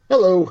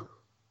Hello.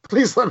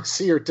 Please let me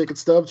see your ticket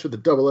stubs for the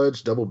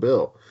double-edged double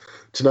bill.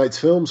 Tonight's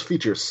films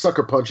feature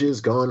Sucker Punches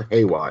Gone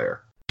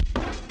Haywire.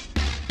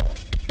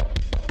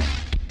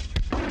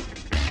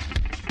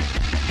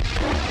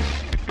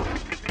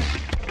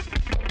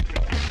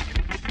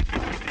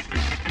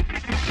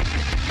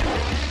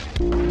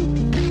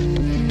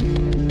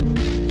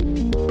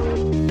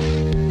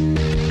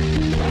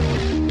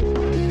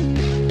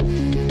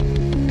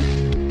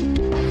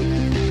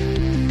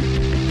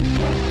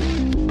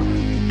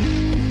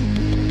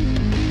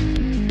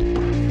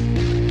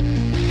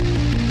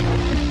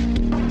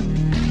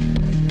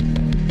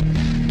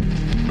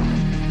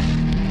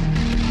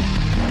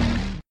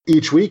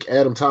 Each week,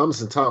 Adam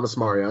Thomas and Thomas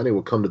Mariani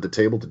will come to the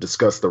table to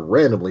discuss the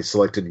randomly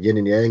selected yin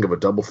and yang of a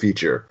double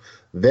feature.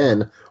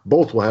 Then,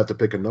 both will have to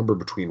pick a number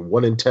between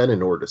 1 and 10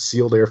 in order to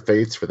seal their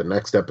fates for the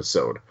next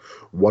episode.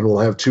 One will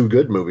have 2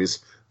 good movies,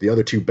 the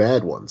other 2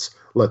 bad ones.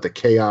 Let the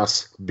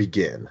chaos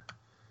begin.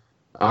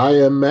 I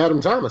am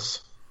Adam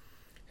Thomas.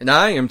 And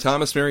I am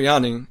Thomas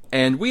Mariani,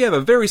 and we have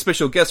a very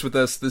special guest with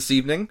us this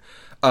evening.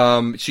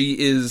 She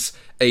is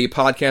a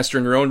podcaster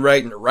in her own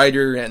right, and a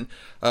writer, and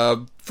a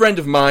friend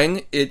of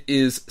mine. It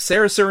is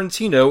Sarah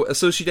Sorrentino,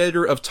 Associate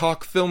Editor of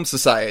Talk Film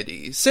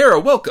Society. Sarah,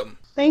 welcome.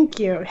 Thank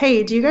you.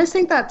 Hey, do you guys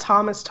think that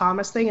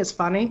Thomas thing is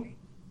funny?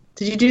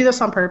 Did you do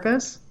this on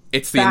purpose?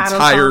 It's the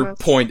entire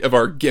point of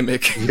our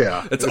gimmick.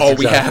 Yeah. That's all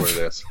exactly we have. What it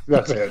is.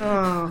 That's it.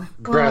 Oh,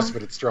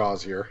 grasping at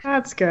straws here.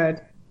 That's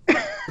good.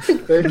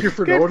 Thank you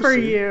for noticing. Good for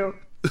you.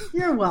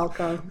 You're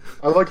welcome.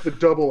 I like the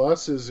double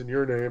S's in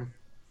your name.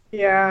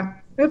 Yeah,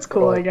 it's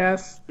cool, I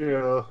guess.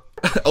 Yeah.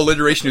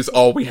 Alliteration is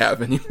all we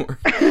have anymore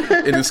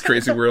in this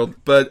crazy world.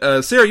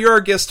 But Sarah, you're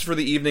our guest for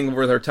the evening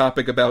with our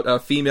topic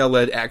about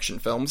female-led action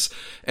films.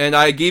 And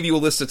I gave you a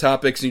list of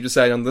topics, and you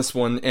decided on this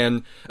one.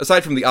 And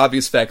aside from the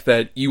obvious fact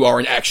that you are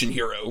an action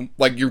hero,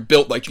 like you're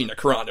built like Gina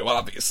Carano,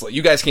 obviously.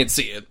 You guys can't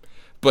see it,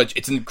 but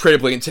it's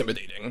incredibly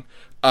intimidating.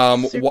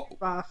 Super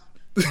buff.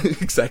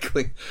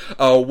 Exactly.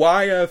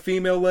 Why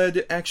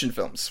female-led action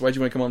films? Why'd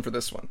you want to come on for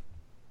this one?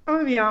 I'm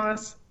gonna be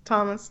honest,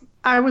 Thomas.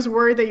 I was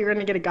worried that you were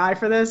gonna get a guy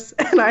for this,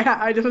 and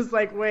I was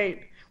like,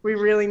 wait, we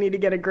really need to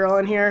get a girl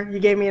in here. You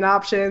gave me an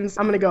options.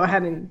 I'm gonna go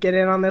ahead and get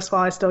in on this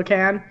while I still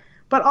can.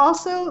 But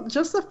also,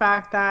 just the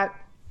fact that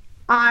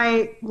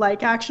I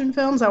like action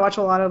films. I watch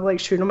a lot of like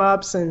shoot 'em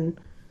ups and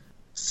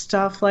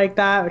stuff like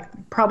that.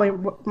 Like, probably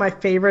my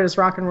favorite is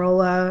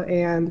Rock'n'Rolla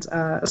and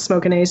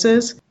Smokin'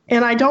 Aces.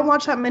 And I don't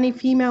watch that many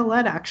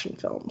female-led action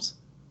films.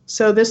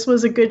 So this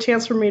was a good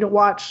chance for me to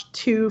watch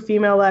 2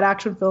 female-led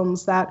action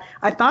films that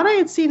I thought I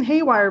had seen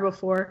Haywire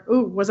before.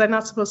 Ooh, was I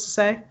not supposed to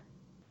say?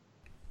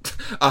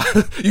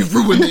 You've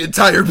ruined the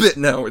entire bit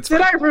now. Did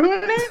I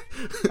ruin it?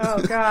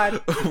 Oh,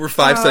 God. We're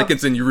 5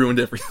 seconds and you ruined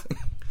everything.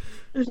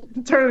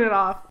 Turn it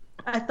off.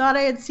 I thought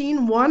I had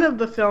seen one of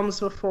the films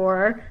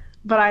before,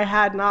 but I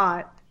had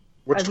not.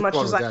 Which one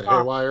was that?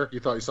 Haywire?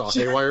 You thought you saw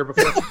Haywire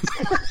before?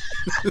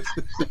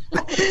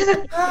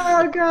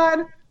 Oh,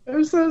 God.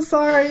 I'm so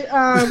sorry.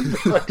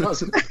 That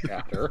doesn't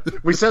matter.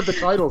 We said the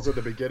titles at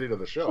the beginning of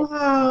the show.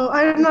 Oh,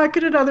 I'm not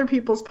good at other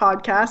people's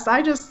podcasts.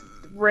 I just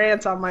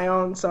rant on my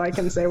own so I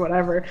can say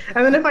whatever.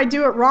 And then if I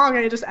do it wrong,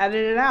 I just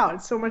edit it out.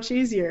 It's so much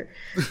easier.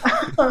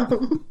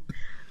 2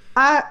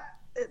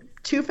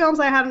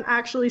 films I hadn't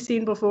actually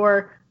seen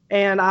before,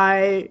 and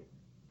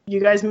you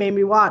guys made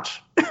me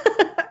watch.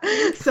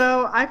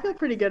 So I feel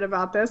pretty good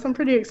about this. I'm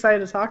pretty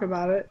excited to talk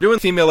about it. Doing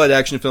female-led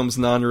action films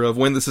in honor of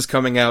when this is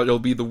coming out. It'll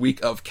be the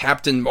week of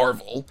Captain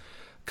Marvel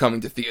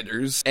coming to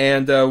theaters.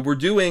 And we're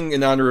doing,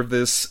 in honor of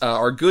this,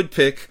 our good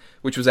pick,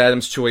 which was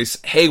Adam's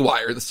choice,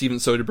 Haywire, the Steven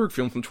Soderbergh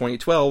film from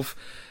 2012.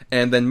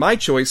 And then my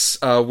choice,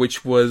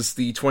 which was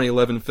the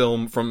 2011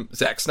 film from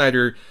Zack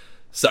Snyder,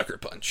 Sucker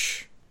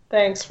Punch.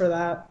 Thanks for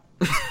that.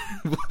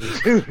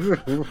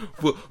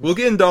 We'll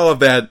get into all of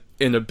that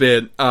in a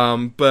bit,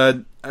 but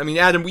I mean,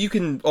 Adam, you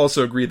can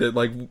also agree that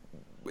like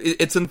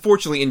it's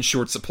unfortunately in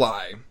short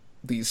supply,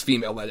 these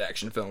female-led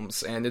action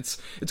films, and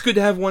it's good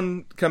to have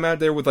one come out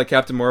there with like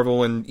Captain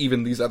Marvel and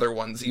even these other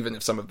ones, even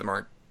if some of them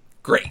aren't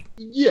great.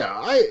 Yeah,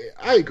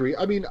 I agree.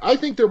 I mean, I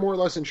think they're more or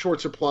less in short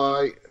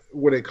supply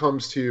when it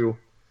comes to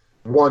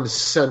one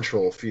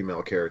central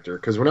female character.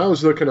 Because when I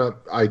was looking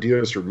up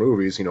ideas for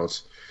movies,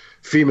 it's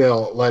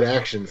female-led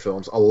action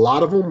films, a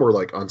lot of them were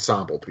like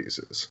ensemble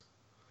pieces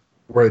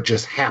where it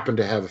just happened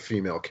to have a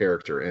female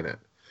character in it.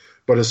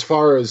 But as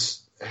far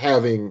as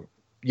having,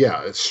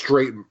 a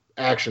straight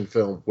action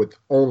film with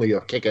only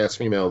a kick-ass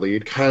female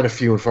lead, kind of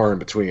few and far in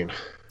between.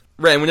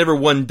 Right, and whenever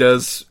one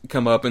does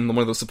come up in one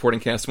of those supporting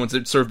cast ones,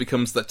 it sort of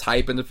becomes the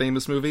type in a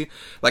famous movie.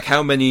 Like,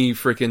 how many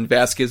freaking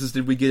Vasquez's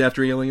did we get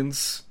after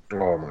Aliens?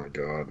 Oh my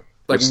god.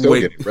 Like, we're still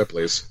getting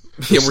Ripley's.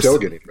 We're still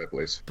getting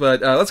Ripley's.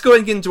 But let's go ahead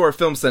and get into our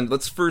films then.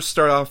 Let's first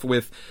start off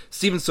with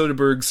Steven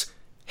Soderbergh's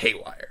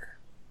Haywire.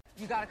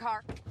 You got a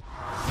car?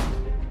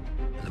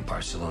 And the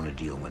Barcelona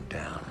deal went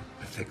down.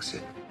 I fix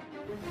it.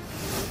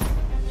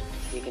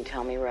 You can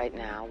tell me right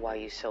now why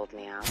you sold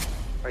me out,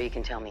 or you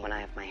can tell me when I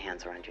have my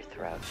hands around your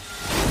throat.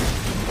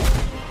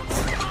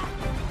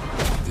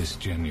 this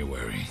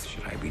January.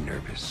 Should I be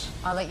nervous?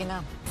 I'll let you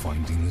know.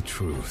 Finding the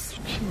truth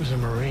She was a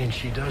Marine.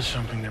 She does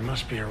something. There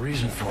must be a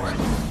reason for it.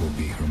 will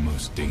be her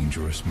most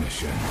dangerous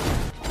mission.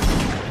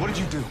 What did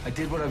you do? I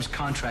did what I was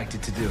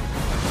contracted to do.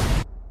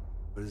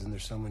 But isn't there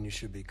someone you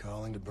should be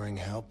calling to bring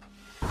help?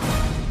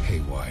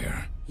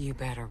 Haywire. You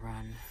better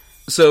run.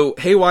 So,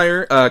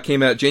 Haywire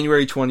came out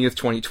January 20th,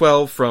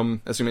 2012,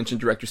 from, as we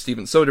mentioned, director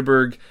Steven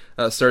Soderbergh,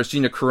 stars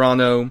Gina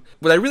Carano.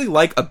 What I really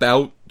like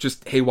about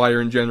just Haywire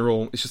in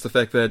general is just the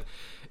fact that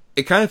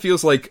it kind of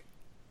feels like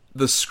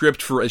the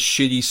script for a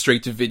shitty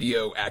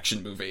straight-to-video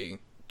action movie,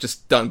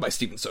 just done by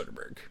Steven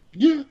Soderbergh.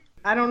 Yeah.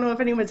 I don't know if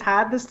anyone's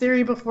had this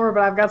theory before,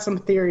 but I've got some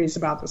theories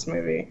about this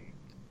movie.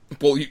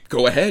 Well,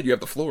 go ahead, you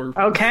have the floor.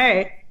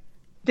 Okay.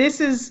 This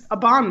is a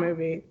Bond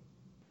movie.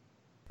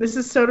 This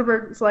is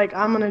Soderbergh's like,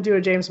 I'm going to do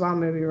a James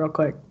Bond movie real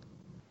quick.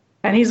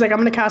 And he's like, I'm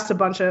going to cast a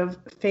bunch of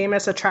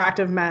famous,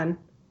 attractive men,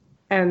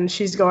 and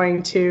she's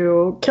going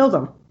to kill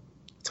them.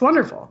 It's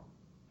wonderful.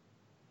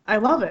 I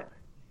love it.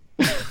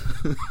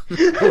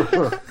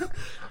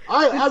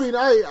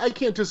 I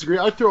can't disagree.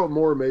 I throw it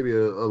more maybe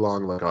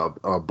along like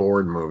a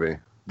Bourne movie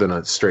than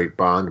a straight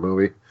Bond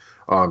movie,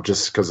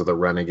 just because of the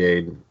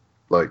renegade,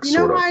 like, You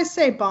know why I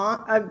say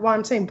Bond? Why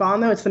I'm saying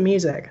Bond, though? It's the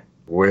music.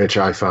 which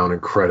I found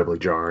incredibly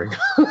jarring.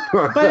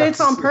 But it's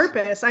on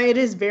purpose. It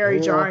is very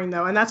jarring,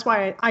 though, and that's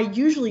why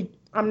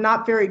I'm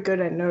not very good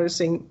at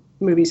noticing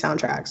movie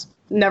soundtracks.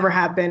 Never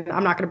have been.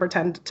 I'm not going to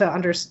pretend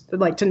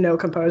to know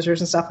composers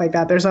and stuff like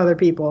that. There's other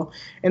people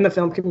in the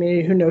film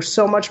community who know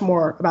so much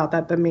more about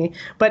that than me.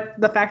 But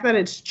the fact that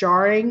it's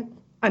jarring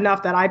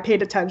enough that I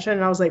paid attention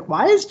and I was like,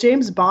 why is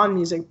James Bond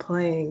music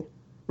playing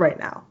right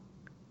now?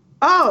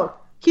 Oh,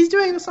 he's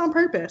doing this on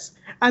purpose.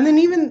 And then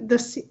even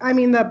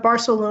the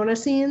Barcelona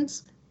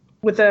scenes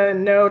with the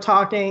no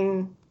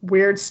talking,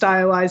 weird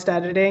stylized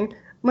editing.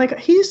 I'm like,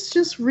 he's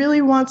just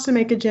really wants to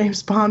make a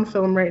James Bond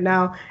film right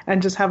now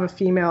and just have a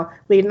female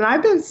lead. And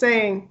I've been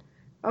saying,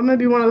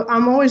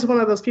 I'm always one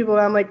of those people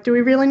that I'm like, do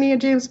we really need a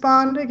James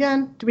Bond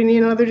again? Do we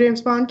need another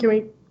James Bond? Can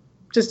we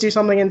just do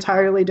something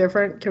entirely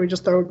different? Can we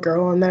just throw a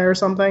girl in there or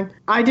something?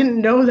 I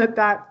didn't know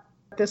that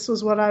this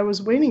was what I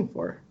was waiting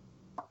for.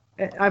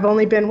 I've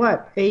only been,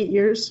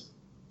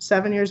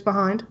 7 years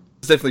behind?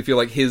 I definitely feel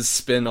like his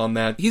spin on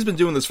that. He's been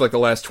doing this for like the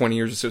last 20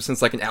 years or so,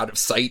 since like an Out of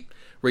Sight,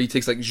 where he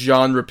takes like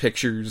genre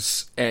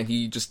pictures and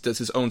he just does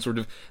his own sort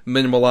of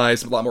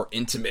minimalized, a lot more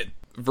intimate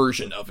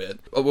version of it.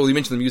 Well, you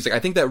mentioned the music. I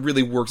think that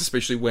really works,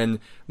 especially when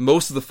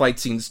most of the fight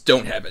scenes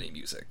don't have any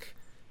music.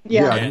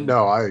 Yeah,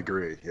 no, I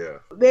agree. Yeah,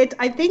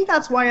 I think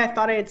that's why I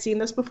thought I had seen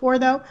this before,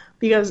 though,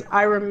 because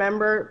I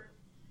remember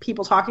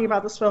people talking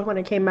about this film when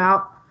it came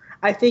out.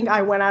 I think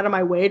I went out of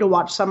my way to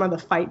watch some of the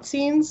fight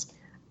scenes,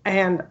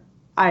 and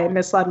I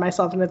misled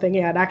myself into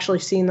thinking I'd actually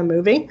seen the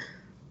movie.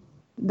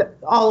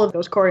 All of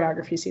those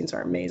choreography scenes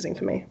are amazing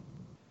to me.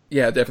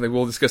 Yeah, definitely.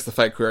 We'll discuss the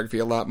fight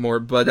choreography a lot more.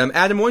 But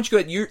Adam, why don't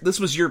you go ahead? This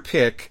was your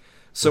pick,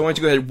 so why don't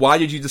you go ahead? Why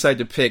did you decide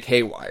to pick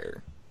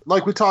Haywire?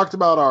 Like we talked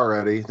about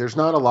already, there's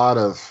not a lot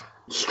of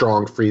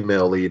strong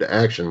female lead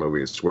action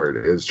movies where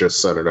it is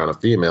just centered on a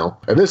female.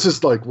 And this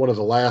is like one of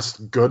the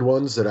last good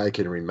ones that I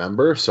can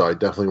remember, so I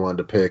definitely wanted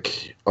to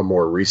pick a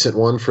more recent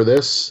one for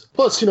this.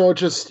 Plus,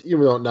 just,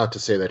 even though not to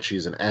say that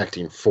she's an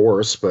acting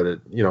force,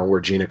 but where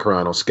Gina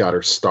Carano's got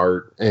her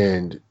start,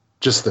 and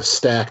just the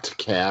stacked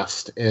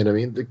cast, and I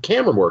mean the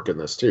camera work in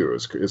this too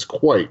is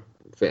quite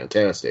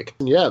fantastic.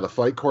 And yeah, the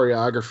fight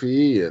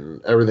choreography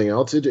and everything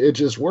else, it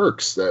just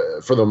works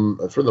for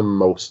the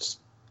most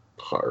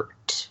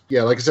part.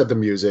 Yeah, like I said, the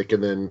music,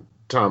 and then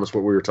Thomas,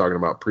 what we were talking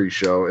about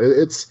pre-show,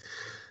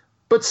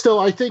 but still,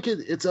 I think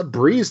it's a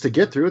breeze to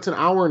get through. It's an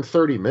hour and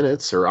 30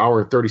 minutes or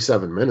hour and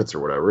 37 minutes or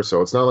whatever,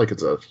 so it's not like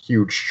it's a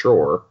huge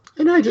chore.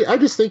 And I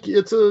just think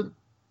it's a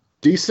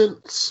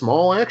decent,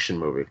 small action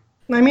movie.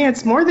 I mean,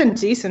 it's more than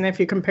decent if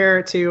you compare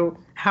it to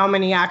how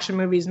many action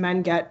movies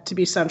men get to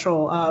be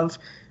central of.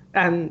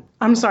 And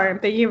I'm sorry, I'm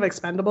thinking of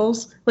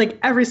Expendables. Like,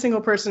 every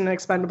single person in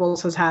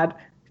Expendables has had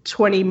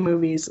 20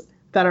 movies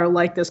that are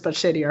like this but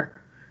shittier.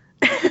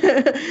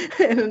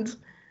 I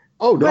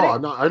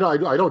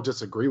don't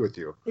disagree with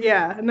you.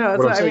 Yeah, no.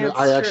 What I'm saying is,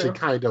 I true. actually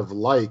kind of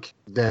like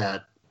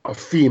that a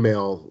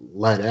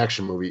female-led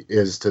action movie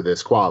is to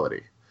this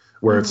quality,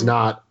 where it's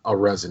not a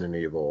Resident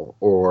Evil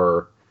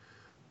or,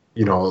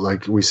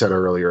 like we said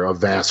earlier, a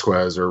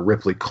Vasquez or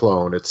Ripley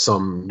clone. It's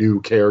some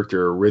new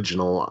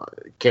original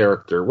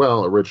character.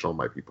 Well, original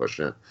might be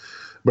pushing it,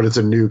 but it's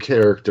a new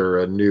character,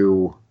 a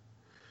new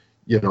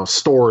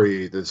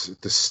story, this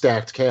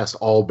stacked cast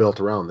all built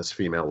around this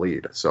female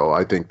lead. So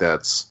I think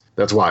that's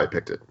why I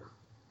picked it.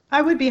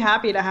 I would be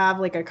happy to have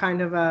like a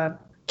kind of a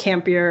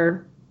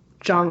campier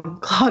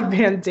Jean-Claude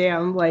Van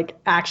Damme like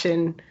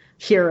action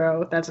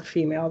hero that's a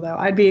female, though.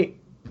 I'd be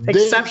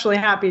exceptionally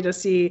happy to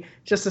see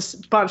just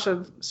a bunch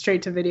of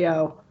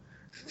straight-to-video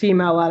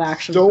female-led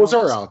action Those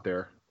films. are out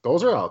there.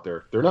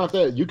 They're not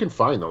that. You can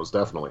find those,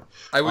 definitely.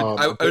 I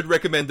would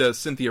recommend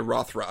Cynthia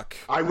Rothrock.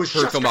 I was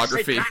her just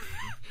filmography.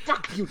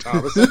 Fuck you,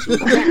 Thomas. That's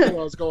exactly what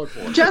I was going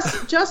for.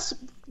 Just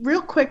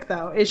real quick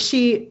though, is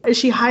she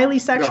highly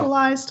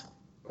sexualized?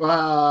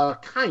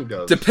 Kind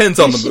of. Depends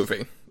on the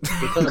movie.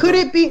 Could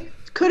it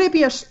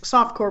be a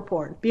softcore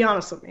porn? Be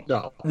honest with me.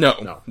 No.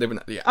 They would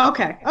not. Yeah.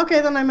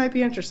 Okay, then I might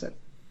be interested.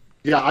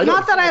 Yeah,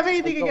 Not that I have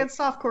anything against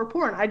softcore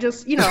porn. I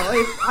just, if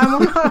I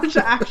want to watch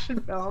an action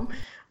film,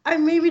 I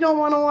maybe don't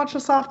want to watch a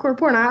softcore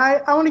porn.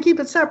 I want to keep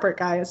it separate,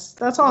 guys.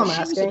 That's all I'm She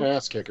was asking. an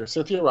ass kicker.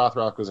 Cynthia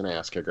Rothrock was an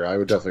ass kicker. I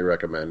would definitely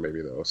recommend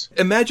maybe those.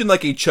 Imagine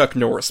like a Chuck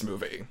Norris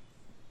movie,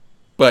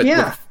 but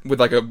Yeah. with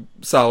like a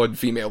solid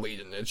female lead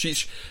in it.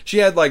 She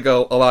had like a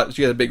lot.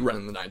 She had a big run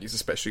in the '90s,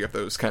 especially of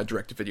those kind of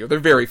direct to video. They're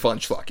very fun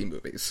schlocky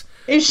movies.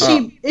 Is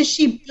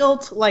she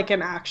built like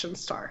an action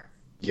star?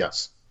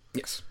 Yes.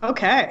 Yes.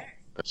 Okay.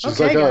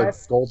 She's Okay, like a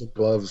guys. Golden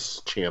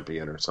Gloves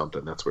champion or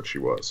something. That's what she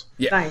was.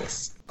 Yeah.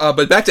 Nice.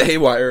 But back to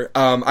Haywire.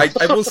 I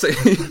will say,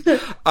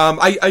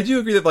 I do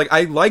agree that like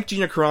I like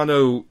Gina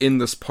Carano in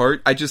this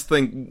part. I just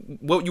think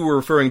what you were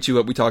referring to,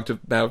 what we talked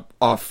about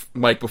off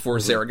mic before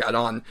Sarah got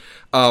on,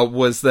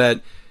 was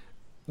that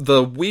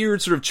the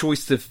weird sort of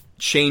choice to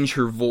change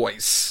her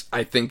voice.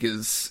 I think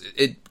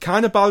it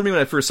kind of bothered me when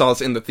I first saw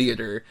this in the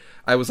theater.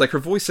 I was like, her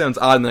voice sounds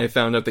odd, and then I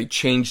found out they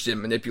changed it,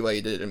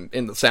 manipulated it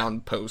in the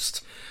sound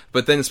post.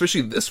 But then,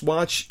 especially this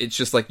watch, it's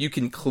just like you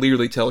can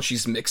clearly tell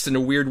she's mixed in a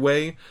weird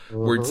way.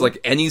 Where it's like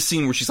any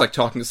scene where she's like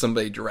talking to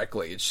somebody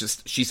directly, it's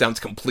just she sounds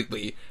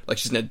completely like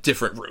she's in a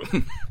different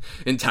room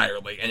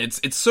entirely, and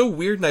it's so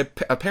weird. And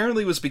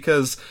apparently it was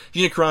because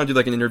Gina Carano did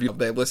like an interview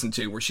that I listened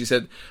to where she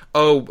said,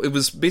 "Oh, it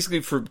was basically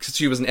because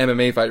she was an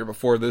MMA fighter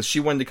before this. She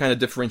wanted to kind of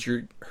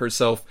differentiate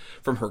herself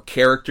from her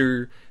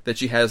character that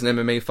she has an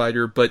MMA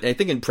fighter, but I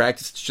think in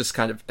practice it's just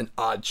kind of an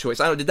odd choice.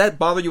 I don't know, did that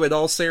bother you at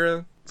all,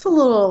 Sarah?" It's a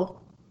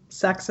little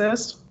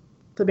sexist,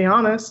 to be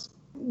honest.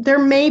 There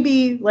may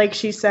be, like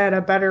she said, a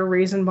better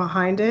reason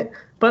behind it,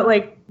 but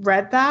like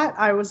read that,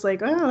 I was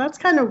like, oh, that's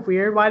kind of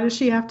weird. Why does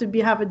she have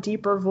to have a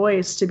deeper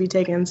voice to be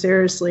taken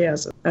seriously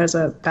as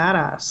a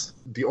badass?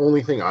 The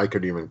only thing I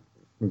could even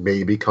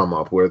maybe come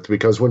up with,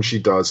 because when she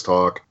does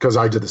talk, because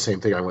I did the same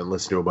thing, I went and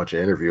listened to a bunch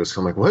of interviews, so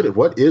I'm like,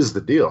 what is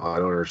the deal? I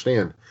don't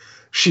understand.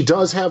 She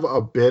does have a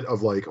bit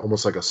of like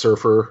almost like a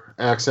surfer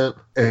accent,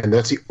 and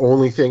that's the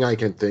only thing I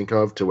can think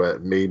of to where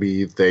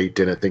maybe they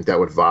didn't think that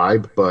would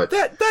vibe. But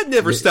that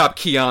never stopped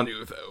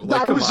Keanu though.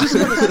 Like, come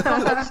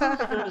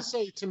on. going to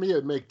say, to me,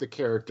 it'd make the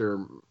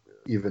character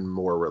even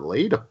more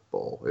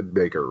relatable. It'd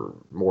make her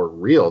more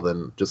real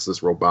than just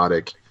this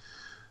robotic,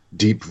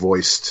 deep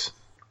voiced.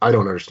 I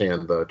don't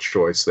understand the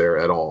choice there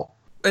at all.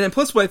 And then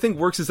plus what I think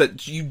works is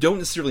that you don't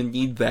necessarily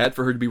need that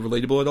for her to be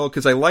relatable at all,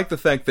 because I like the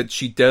fact that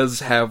she does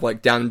have,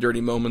 like, down and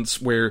dirty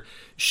moments where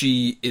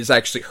she is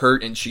actually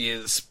hurt and she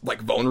is,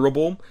 like,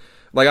 vulnerable.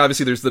 Like,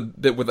 obviously there's the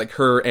bit with, like,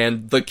 her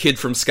and the kid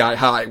from Sky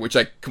High, which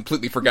I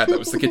completely forgot that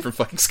was the kid from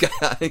fucking Sky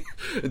High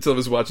until I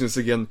was watching this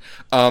again.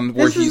 Where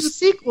this is a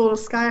sequel to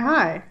Sky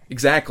High.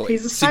 Exactly.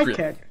 He's a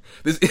sidekick.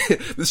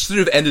 This should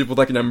have ended with,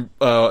 like,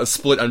 a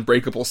split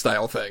Unbreakable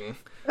style thing.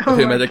 Oh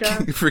him my at a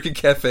God. freaking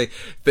cafe.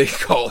 They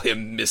call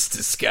him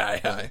Mr. Sky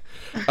High.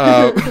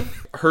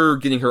 Her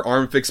getting her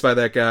arm fixed by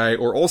that guy,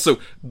 or also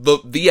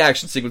the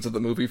action sequence of the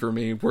movie for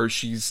me, where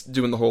she's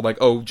doing the whole, like,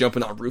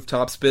 jumping on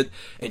rooftops bit,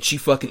 and she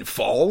fucking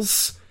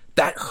falls.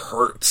 That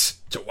hurts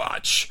to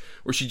watch.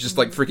 Where she just,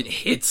 like, freaking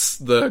hits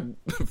the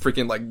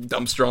freaking, like,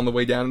 dumpster on the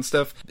way down and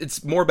stuff.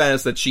 It's more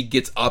badass that she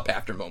gets up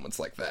after moments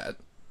like that.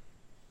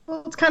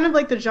 Well, it's kind of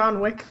like the John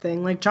Wick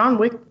thing. Like, John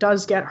Wick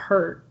does get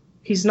hurt.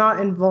 He's not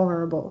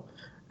invulnerable.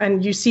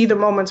 And you see the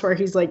moments where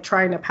he's, like,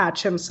 trying to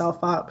patch himself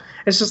up.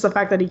 It's just the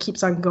fact that he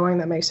keeps on going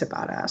that makes it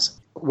badass.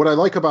 What I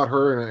like about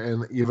her,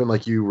 and even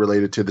like you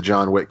related to the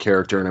John Wick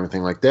character and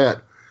everything like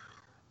that,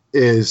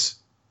 is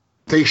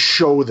they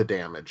show the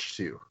damage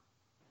too.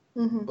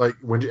 Mm-hmm. Like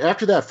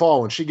after that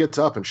fall, when she gets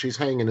up and she's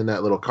hanging in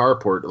that little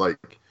carport,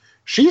 like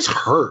she's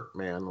hurt,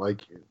 man.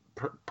 Like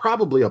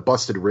probably a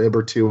busted rib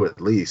or two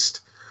at least.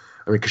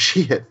 I mean, because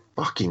she hit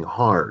fucking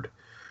hard.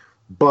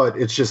 But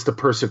it's just the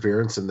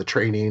perseverance and the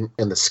training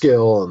and the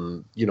skill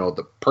and, you know,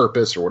 the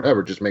purpose or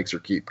whatever just makes her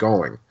keep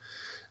going.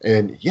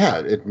 And yeah,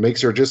 it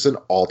makes her just an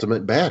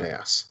ultimate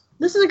badass.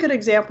 This is a good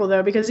example,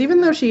 though, because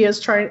even though she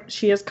is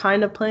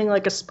kind of playing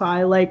like a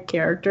spy-like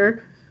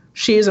character,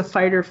 she is a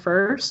fighter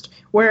first,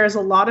 whereas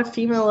a lot of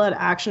female-led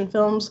action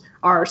films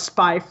are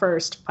spy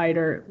first,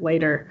 fighter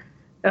later.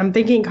 And I'm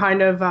thinking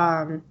kind of,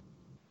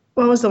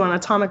 what was the one,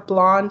 Atomic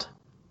Blonde?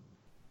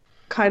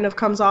 Kind of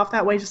comes off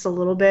that way just a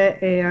little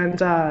bit,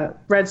 and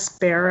Red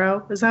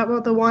Sparrow, is that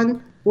what the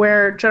one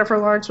where Jennifer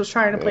Lawrence was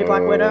trying to play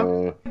Black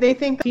Widow? They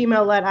think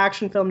female-led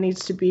action film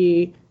needs to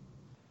be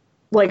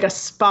like a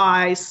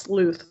spy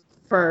sleuth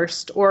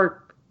first,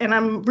 and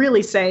I'm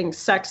really saying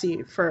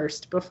sexy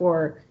first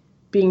before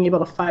being able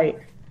to fight.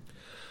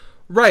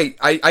 Right,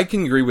 I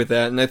can agree with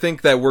that, and I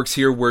think that works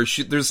here where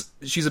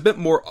she's a bit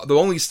more, the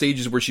only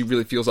stages where she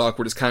really feels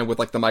awkward is kind of with,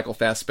 like, the Michael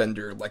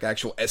Fassbender, like,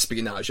 actual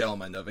espionage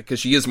element of it, because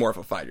she is more of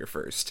a fighter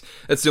first.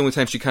 That's the only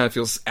time she kind of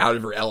feels out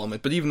of her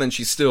element, but even then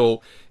she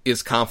still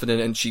is confident,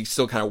 and she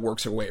still kind of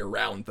works her way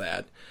around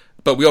that.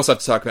 But we also have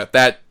to talk about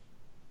that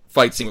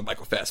fight scene with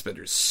Michael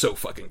Fassbender is so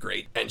fucking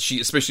great, and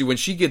especially when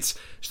she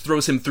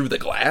throws him through the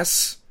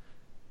glass,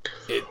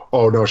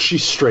 Oh no, she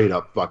straight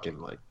up fucking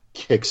like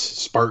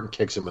Spartan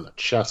kicks him in the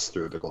chest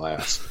through the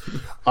glass.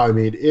 I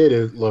mean,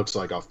 it looks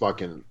like a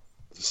fucking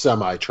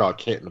semi truck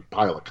hitting a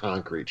pile of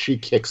concrete. She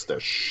kicks the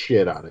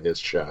shit out of his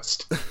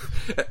chest.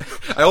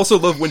 I also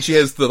love when she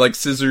has the like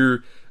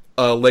scissor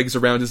legs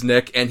around his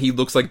neck, and he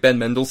looks like Ben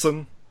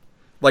Mendelsohn.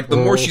 Like, the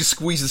more she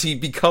squeezes, he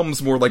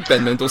becomes more like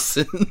Ben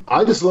Mendelsohn.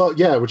 I just love,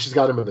 when she's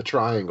got him in the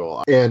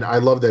triangle. And I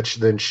love that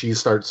then she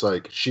starts,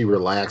 like, she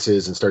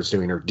relaxes and starts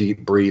doing her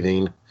deep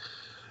breathing.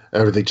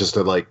 Everything just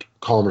to, like,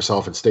 calm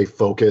herself and stay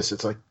focused.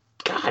 It's like,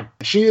 God,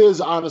 she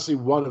is honestly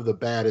one of the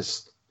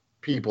baddest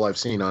people I've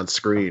seen on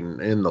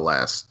screen in the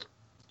last,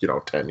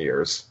 10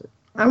 years.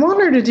 I want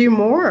her to do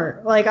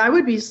more. Like, I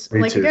would be,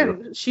 Me too.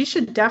 Again, she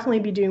should definitely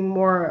be doing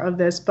more of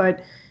this,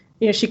 but,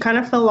 she kind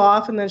of fell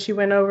off, and then she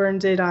went over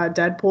and did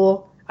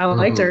Deadpool. I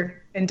liked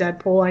her in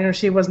Deadpool. I know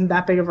she wasn't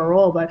that big of a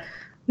role, but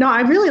no, I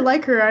really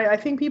like her. I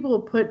think people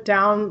put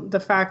down the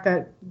fact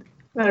that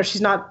she's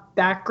not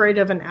that great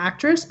of an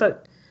actress,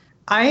 but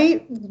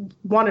I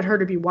wanted her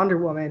to be Wonder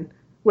Woman,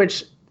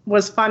 which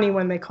was funny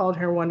when they called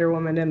her Wonder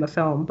Woman in the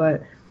film.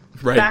 But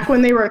back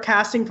when they were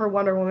casting for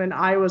Wonder Woman,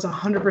 I was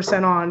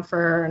 100% on for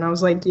her, and I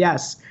was like,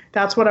 yes,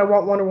 that's what I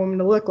want Wonder Woman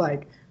to look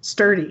like.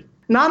 Sturdy.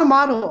 Not a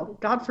model,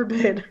 God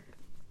forbid.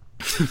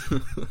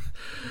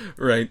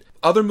 Right.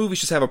 Other movies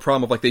just have a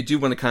problem of, like, they do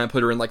want to kind of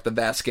put her in, like, the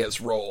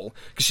Vasquez role.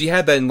 Because she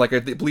had that in, like, I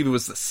believe it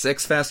was the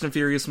 6th Fast and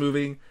Furious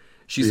movie.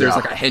 She's there's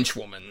like a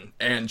henchwoman,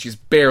 and she's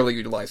barely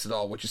utilized at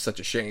all, which is such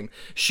a shame.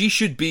 She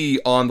should be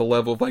on the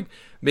level of, like,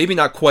 maybe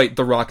not quite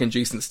The Rock and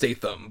Jason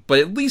Statham, but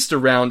at least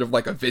around of,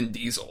 like, a Vin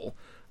Diesel.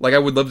 Like, I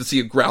would love to see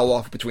a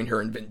growl-off between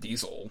her and Vin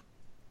Diesel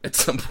at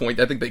some point.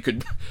 I think they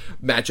could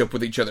match up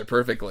with each other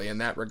perfectly in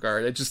that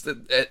regard.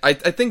 I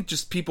think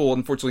just people,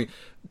 unfortunately,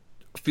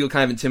 feel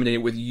kind of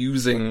intimidated with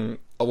using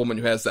a woman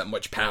who has that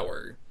much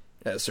power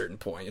at a certain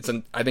point.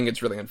 I think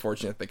it's really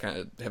unfortunate they kind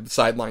of have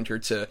sidelined her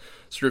to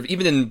sort of,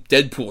 even in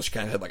Deadpool, she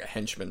kind of had like a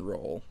henchman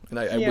role, and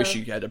I wish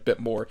she had a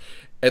bit more,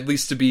 at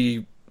least to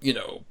be,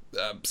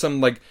 some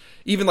like,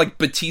 even like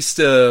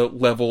Batista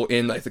level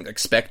in, I think, like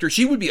Spectre.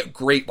 She would be a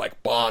great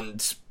like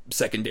Bond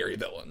secondary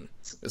villain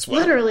as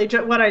well. Literally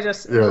what I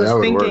just was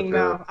thinking,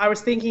 though. I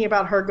was thinking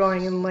about her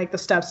going in like the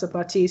steps of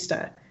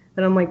Batista.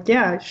 And I'm like,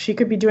 yeah, she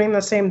could be doing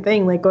the same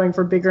thing, like going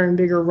for bigger and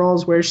bigger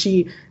roles where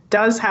she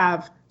does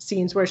have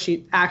scenes where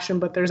she action,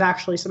 but there's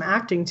actually some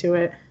acting to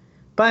it.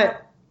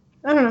 But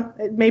I don't know.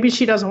 Maybe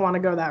she doesn't want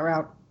to go that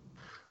route.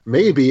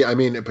 Maybe. I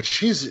mean, but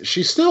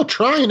she's still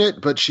trying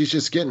it, but she's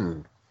just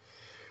getting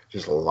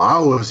just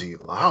lousy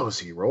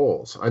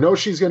roles. I know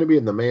she's going to be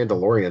in The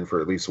Mandalorian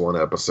for at least one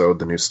episode,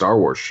 the new Star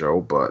Wars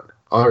show. But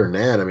other than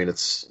that, I mean,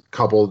 it's a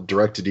couple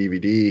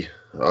direct-to-DVD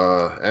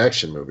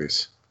action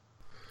movies.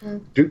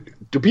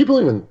 Do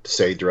people even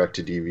say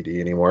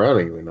direct-to-DVD anymore? I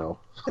don't even know.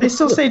 They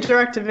still say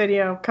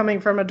direct-to-video, coming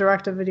from a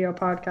direct-to-video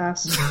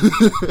podcast.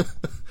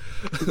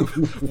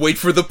 Wait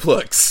for the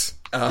plugs.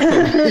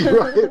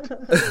 Right.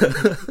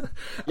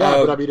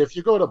 But I mean, if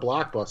you go to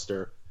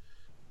Blockbuster,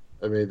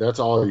 I mean, that's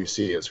all you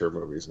see is her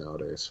movies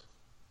nowadays.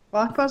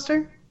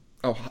 Blockbuster?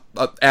 Oh,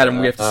 Adam,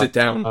 we have to sit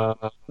down.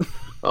 Oh,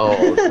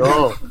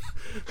 no.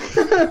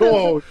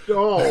 Oh,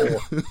 no.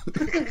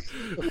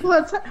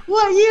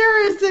 What year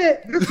is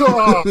it?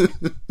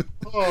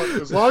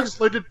 As long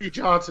as Lyndon B.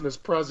 Johnson is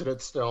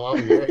president still, I'll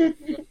be right.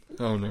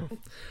 Oh, no.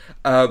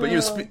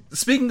 But,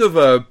 speaking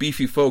of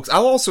beefy folks,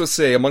 I'll also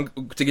say, to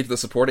get to the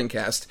supporting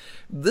cast,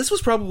 this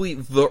was probably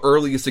the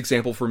earliest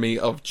example for me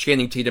of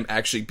Channing Tatum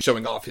actually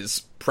showing off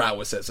his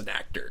prowess as an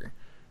actor,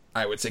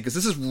 I would say, because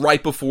this is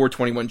right before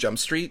 21 Jump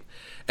Street,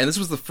 and this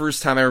was the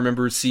first time I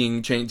remember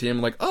seeing Channing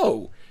Tatum like,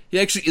 oh, he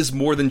actually is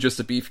more than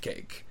just a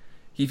beefcake.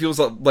 He feels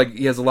like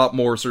he has a lot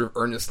more sort of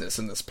earnestness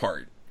in this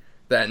part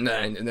than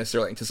I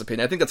necessarily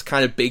anticipated. I think that's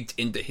kind of baked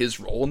into his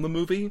role in the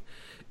movie,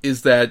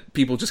 is that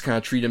people just kind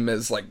of treat him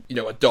as, like,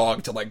 a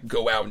dog to, like,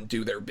 go out and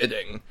do their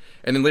bidding.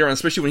 And then later on,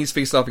 especially when he's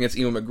faced off against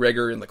Ewan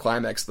McGregor in the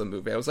climax of the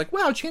movie, I was like,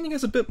 wow, Channing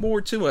has a bit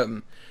more to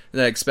him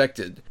than I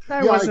expected.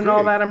 I wasn't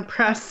all that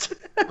impressed.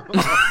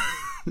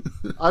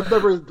 I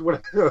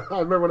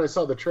remember when I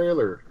saw the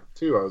trailer,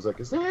 too. I was like,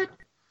 is that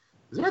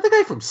the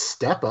guy from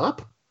Step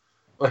Up?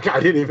 Like, I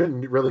didn't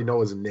even really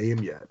know his name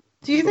yet.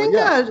 Do you think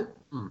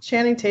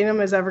Channing Tatum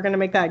is ever going to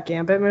make that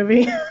Gambit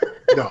movie?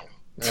 No,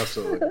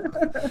 absolutely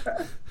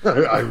not.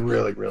 I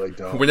really, really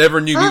don't. Whenever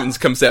New Mutants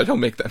comes out, he'll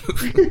make that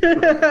movie.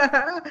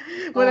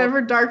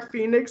 Whenever Dark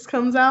Phoenix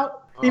comes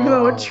out, even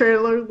though a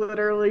trailer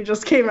literally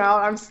just came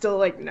out, I'm still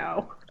like,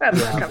 no, that's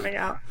not coming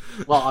out.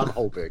 Well, I'm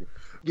hoping.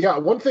 Yeah,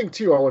 one thing,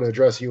 too, I want to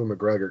address Ewan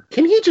McGregor.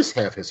 Can he just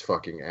have his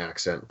fucking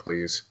accent,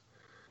 please?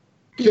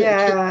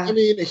 I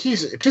mean,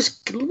 he's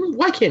just...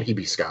 Why can't he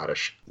be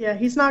Scottish? Yeah,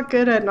 he's not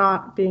good at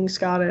not being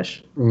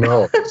Scottish.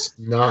 No, it's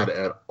not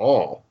at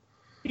all.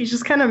 He's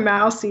just kind of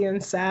mousy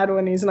and sad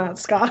when he's not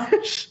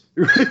Scottish.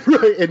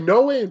 Right, in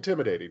no way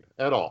intimidating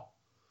at all.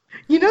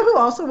 You know who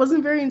also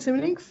wasn't very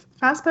intimidating?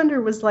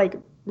 Fassbender was, like,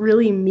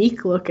 really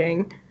meek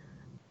looking.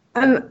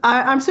 And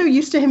I'm so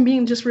used to him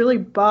being just really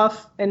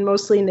buff and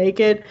mostly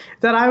naked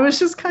that I was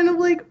just kind of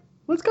like,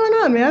 what's going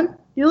on, man?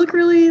 you look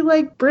really,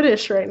 like,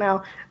 British right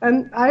now.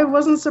 And I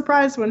wasn't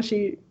surprised when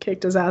she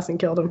kicked his ass and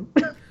killed him.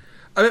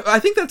 I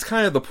think that's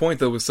kind of the point,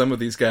 though, with some of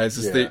these guys,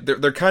 is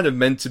they're kind of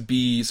meant to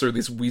be sort of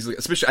these Weasley...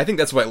 Especially, I think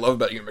that's what I love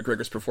about Ewan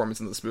McGregor's performance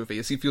in this movie,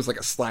 is he feels like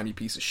a slimy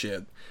piece of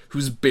shit,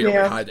 who's barely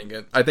hiding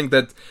it. I think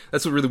that's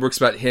what really works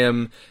about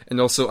him, and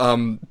also,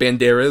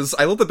 Banderas.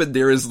 I love that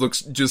Banderas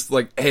looks just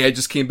like, hey, I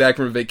just came back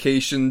from a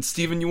vacation,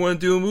 Steven, you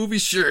want to do a movie?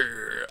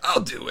 Sure,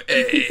 I'll do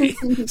it.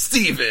 Hey,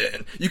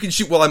 Steven, you can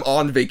shoot while I'm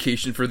on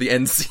vacation for the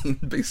end scene,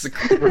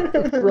 basically.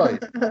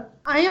 Right.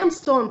 I am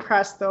still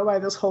impressed, though, by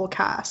this whole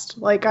cast.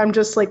 Like, I'm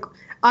just, like...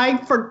 I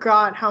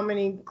forgot how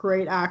many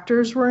great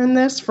actors were in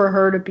this for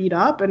her to beat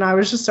up, and I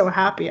was just so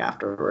happy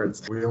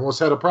afterwards. We almost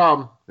had a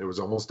problem. It was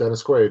almost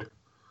Dennis Quaid.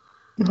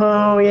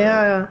 Oh,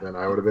 yeah. And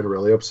I would have been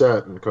really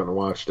upset and couldn't have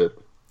watched it.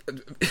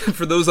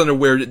 For those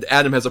unaware,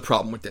 Adam has a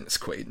problem with Dennis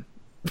Quaid.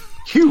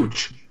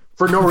 Huge.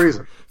 For no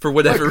reason. For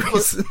whatever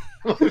reason.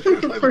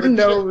 For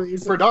no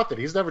reason. For nothing.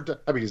 He's never done,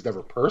 he's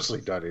never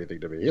personally done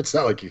anything to me. It's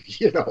not like,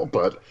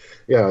 but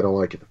yeah, I don't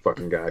like it, the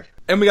fucking guy.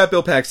 And we got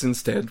Bill Paxton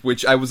instead,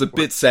 which I was a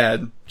bit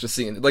sad just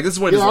seeing. Like, this is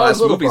one of his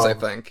last movies, I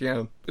think.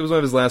 Yeah, it was one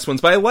of his last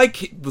ones. But I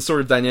like the sort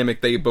of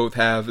dynamic they both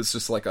have. It's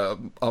just like a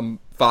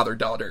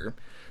father-daughter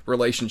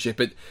relationship.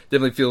 It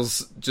definitely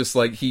feels just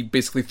like he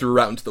basically threw her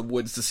out into the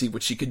woods to see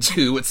what she could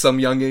do at some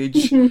young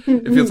age. It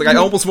feels like I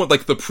almost want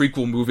like the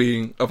prequel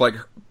movie of like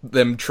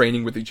them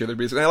training with each other.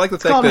 Basically, I like the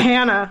fact called that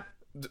Hannah.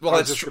 Well,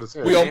 that's true.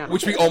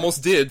 Which we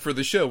almost did for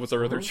the show was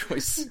our other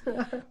choice.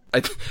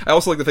 I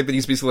also like the fact that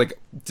he's basically like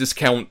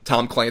discount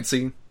Tom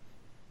Clancy.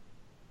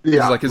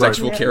 Yeah, like his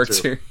actual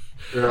character.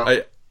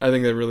 Yeah. I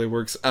think that really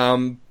works.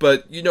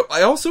 But,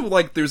 I also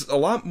like there's a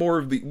lot more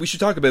of the... We should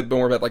talk a bit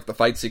more about, like, the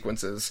fight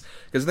sequences.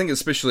 Because I think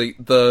especially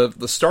the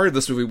start of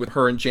this movie with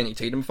her and Channing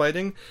Tatum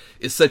fighting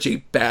is such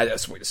a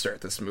badass way to start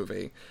this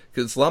movie.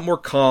 Because it's a lot more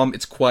calm,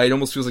 it's quiet, it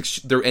almost feels like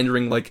they're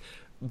entering, like,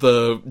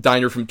 the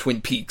diner from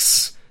Twin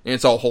Peaks. And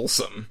it's all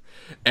wholesome.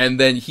 And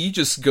then he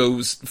just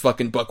goes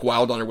fucking buck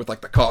wild on her with,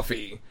 like, the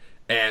coffee.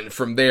 And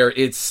from there,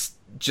 it's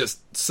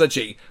just such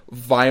a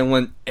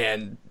violent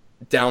and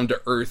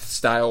down-to-earth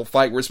style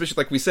fight, where especially,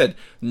 like we said,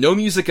 no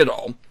music at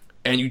all,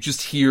 and you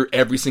just hear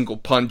every single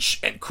punch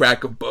and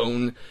crack of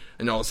bone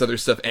and all this other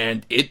stuff,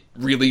 and it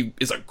really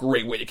is a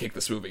great way to kick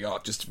this movie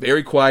off. Just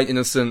very quiet,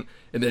 innocent,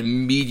 and then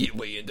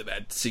immediately into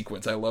that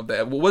sequence. I love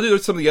that. Well, what are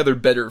some of the other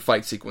better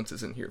fight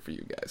sequences in here for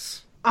you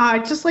guys? I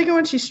just like it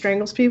when she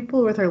strangles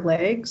people with her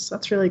legs.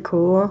 That's really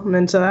cool. I'm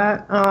into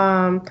that.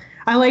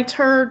 I liked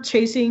her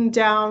chasing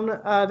down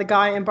the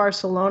guy in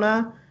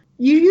Barcelona.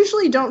 You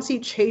usually don't see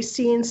chase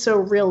scenes so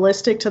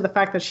realistic to the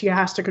fact that she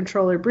has to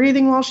control her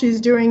breathing while she's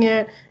doing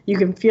it. You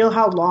can feel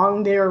how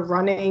long they're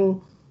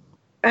running.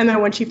 And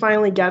then when she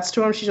finally gets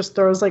to him, she just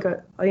throws like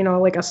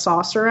a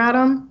saucer at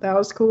him. That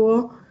was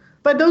cool.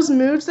 But those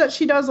moves that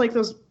she does, like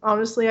those,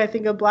 honestly, I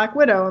think of Black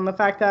Widow and the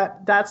fact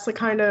that that's the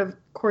kind of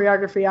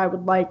choreography I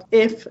would like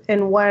if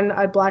and when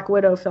a Black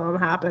Widow film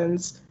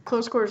happens.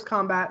 Close quarters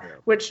combat,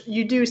 which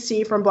you do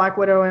see from Black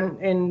Widow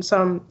in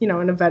some,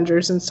 in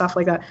Avengers and stuff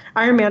like that.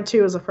 Iron Man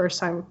 2 was the first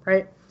time,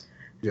 right?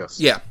 Yes.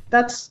 Yeah.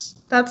 That's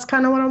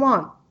kind of what I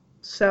want.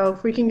 So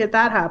if we can get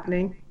that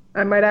happening,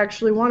 I might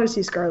actually want to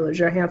see Scarlett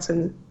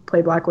Johansson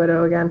play Black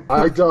Widow again.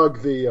 I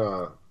dug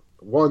the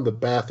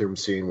bathroom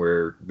scene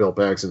where Bill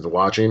Paxton's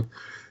watching,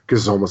 because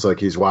it's almost like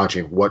he's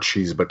watching what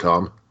she's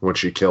become when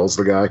she kills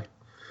the guy.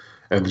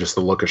 And just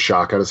the look of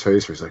shock on his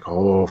face, where he's like,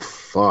 oh,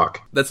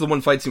 fuck. That's the one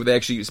fight scene where they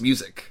actually use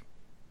music.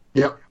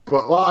 Yep.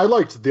 Well, I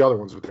liked the other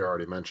ones that they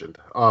already mentioned.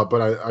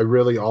 But I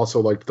really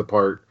also liked the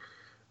part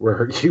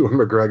where Ewan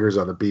McGregor's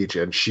on the beach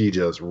and she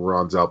just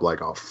runs up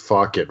like a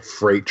fucking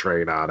freight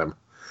train on him.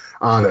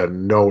 Out of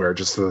nowhere,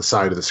 just to the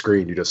side of the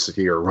screen, you just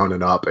see her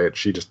running up and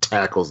she just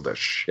tackles the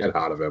shit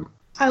out of him.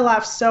 I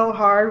laughed so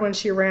hard when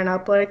she ran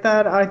up like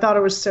that. I thought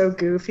it was so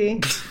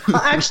goofy.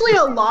 Actually,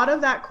 a lot of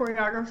that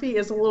choreography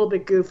is a little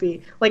bit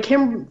goofy. Like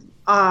him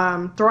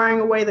throwing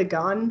away the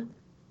gun.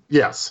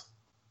 Yes.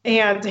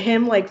 And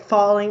him like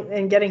falling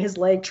and getting his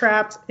leg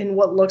trapped in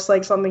what looks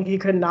like something he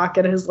could not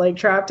get his leg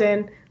trapped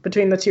in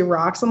between the two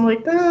rocks. I'm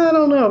like, I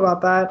don't know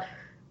about that.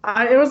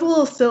 It was a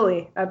little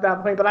silly at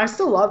that point, but I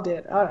still loved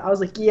it. I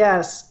was like,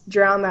 yes,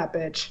 drown that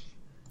bitch.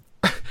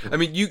 I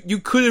mean, you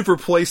could have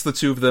replaced the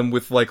two of them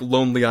with, like,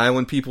 Lonely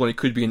Island people, and it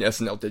could be an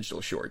SNL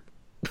digital short.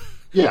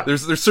 Yeah.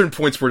 There's certain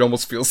points where it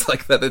almost feels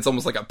like that. It's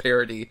almost like a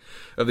parody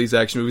of these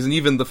action movies. And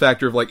even the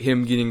factor of, like,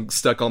 him getting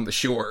stuck on the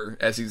shore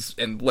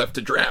and left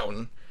to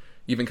drown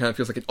even kind of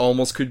feels like it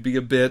almost could be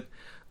a bit.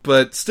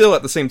 But still,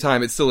 at the same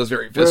time, it still is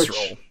very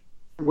visceral.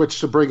 Which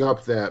to bring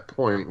up that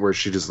point where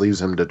she just leaves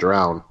him to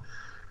drown,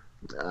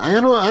 I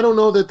don't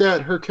know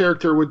that her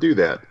character would do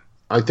that.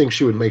 I think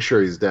she would make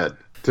sure he's dead.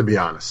 To be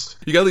honest,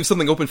 you gotta leave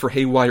something open for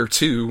Haywire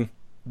 2,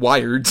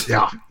 Wired.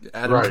 Yeah,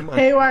 Adam, right.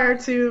 Haywire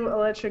 2,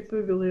 Electric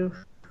Boogaloo.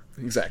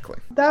 Exactly.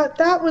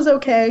 That was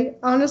okay.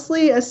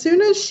 Honestly, as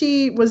soon as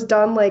she was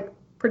done, like,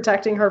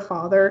 protecting her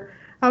father,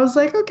 I was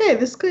like, okay,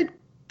 this could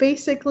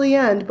basically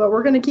end, but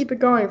we're gonna keep it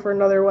going for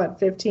another,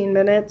 15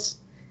 minutes?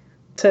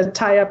 to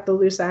tie up the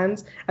loose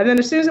ends. And then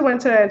as soon as it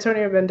went to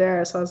Antonio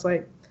Banderas, I was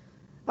like,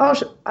 oh,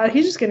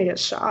 he's just gonna get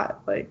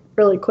shot like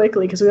really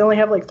quickly because we only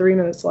have like 3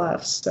 minutes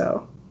left.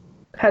 So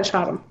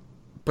headshot him.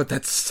 But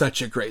that's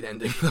such a great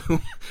ending, though.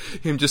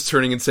 Him just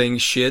turning and saying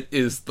shit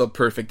is the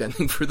perfect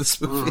ending for this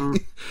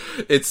movie.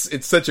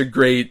 It's such a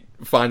great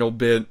final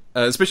bit,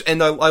 especially,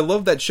 and I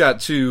love that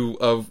shot too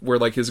of where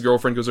like his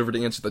girlfriend goes over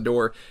to answer the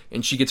door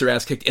and she gets her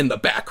ass kicked in the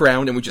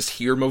background, and we just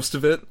hear most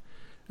of it.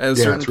 Yeah,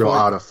 it's real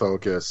out of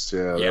focus.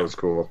 Yeah, that was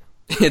cool.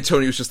 And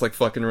Tony was just like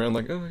fucking around,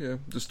 like, oh yeah,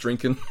 just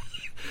drinking,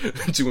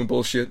 doing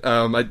bullshit.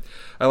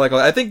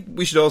 I think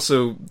we should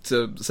also,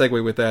 to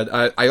segue with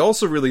that, I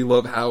also really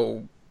love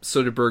how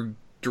Soderbergh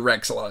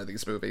directs a lot of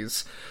these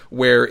movies,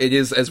 where it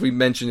is, as we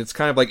mentioned, it's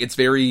kind of like, it's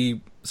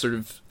very sort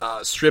of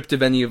stripped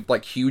of any of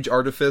like huge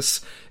artifice,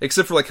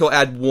 except for like he'll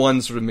add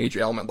one sort of major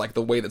element, like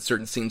the way that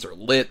certain scenes are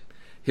lit.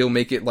 He'll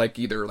make it like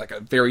either like a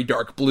very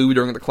dark blue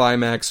during the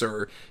climax,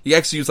 or he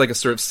actually use like a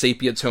sort of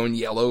sepia tone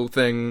yellow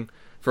thing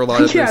for a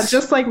lot of yeah, this.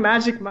 just like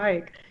Magic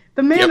Mike.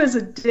 The man is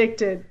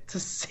addicted to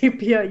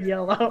sepia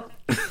yellow.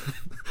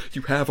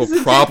 You have a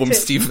problem,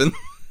 Stephen.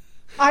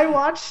 I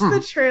watched the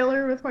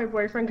trailer with my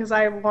boyfriend because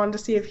I wanted to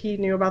see if he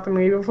knew about the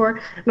movie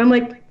before. And I'm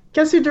like,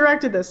 guess who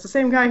directed this? The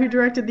same guy who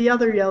directed the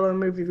other yellow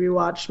movie we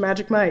watched,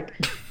 Magic Mike.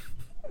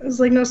 It was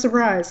like no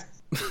surprise.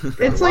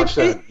 It's like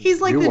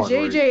he's like the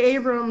J.J.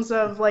 Abrams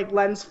of like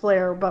lens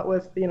flare, but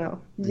with, you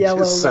know,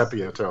 yellow.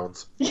 Sepia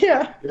tones.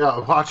 Yeah. Yeah,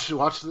 watch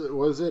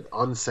was it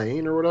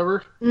Unsane or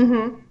whatever?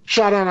 Mm-hmm.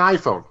 Shot on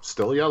iPhone,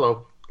 still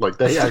yellow. Like,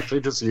 they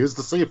actually just used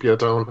the sepia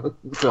tone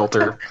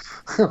filter.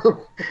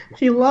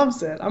 He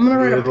loves it. I'm going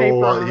to write a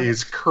paper on it.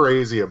 He's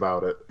crazy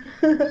about it.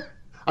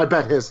 I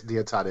bet the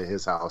inside of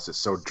his house is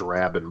so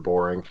drab and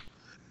boring.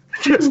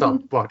 Just a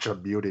bunch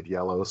of muted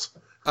yellows.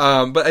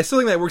 But I still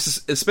think that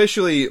works,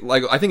 especially,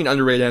 like, I think an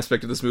underrated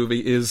aspect of this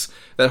movie is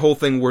that whole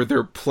thing where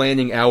they're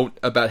planning out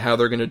about how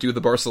they're going to do the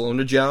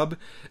Barcelona job,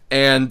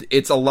 and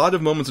it's a lot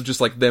of moments of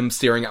just, like, them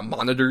staring at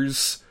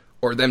monitors,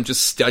 or them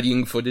just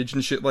studying footage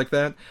and shit like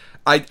that.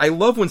 I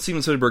love when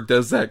Steven Soderbergh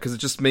does that, because it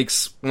just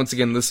makes, once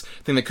again, this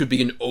thing that could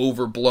be an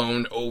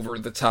overblown,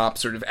 over-the-top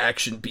sort of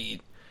action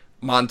beat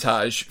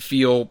montage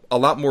feel a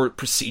lot more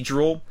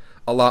procedural,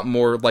 a lot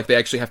more like they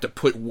actually have to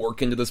put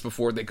work into this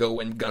before they go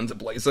in guns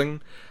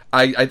a-blazing.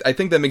 I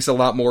think that makes it a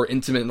lot more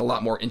intimate and a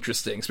lot more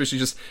interesting, especially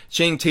just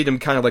Channing Tatum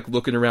kind of like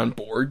looking around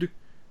bored.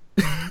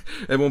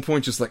 At one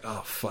point, just like,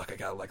 oh fuck, I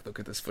gotta like look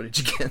at this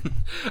footage again.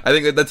 I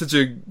think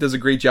that does a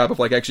great job of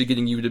like actually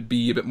getting you to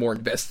be a bit more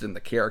invested in the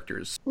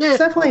characters. It's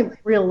definitely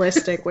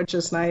realistic, which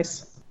is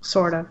nice,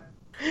 sort of.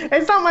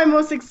 It's not my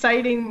most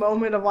exciting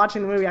moment of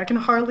watching the movie. I can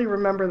hardly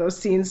remember those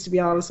scenes, to be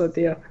honest with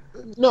you.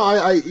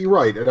 No, you're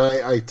right, and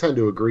I tend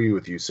to agree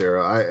with you,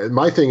 Sarah.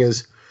 My thing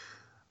is,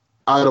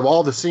 out of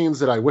all the scenes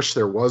that I wish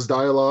there was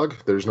dialogue,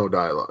 there's no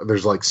dialogue.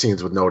 There's like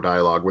scenes with no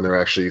dialogue when they're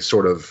actually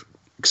sort of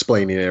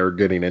explaining it or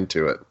getting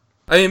into it.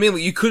 I mean,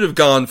 mainly, you could have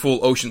gone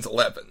full Ocean's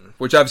 11,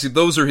 which obviously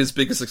those are his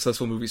biggest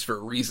successful movies for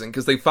a reason,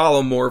 because they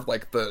follow more of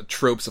like the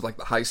tropes of like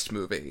the heist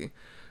movie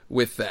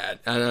with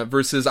that.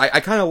 Versus,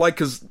 I kind of like,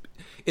 because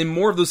in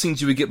more of those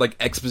scenes you would get like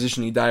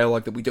exposition-y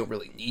dialogue that we don't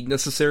really need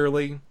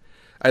necessarily.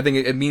 I think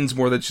it means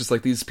more that it's just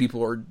like these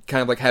people are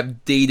kind of like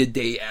have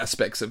day-to-day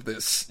aspects of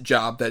this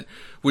job that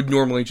would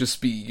normally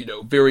just be, you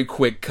know, very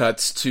quick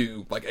cuts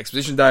to like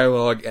exposition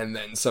dialogue and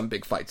then some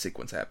big fight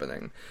sequence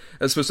happening.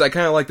 As opposed to, I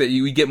kind of like that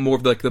you get more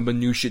of like the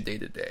minutia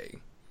day-to-day.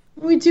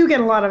 We do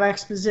get a lot of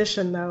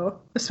exposition though,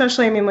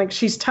 especially, I mean, like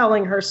she's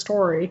telling her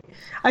story.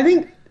 I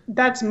think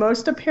that's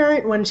most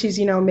apparent when she's,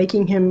 you know,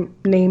 making him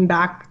name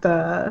back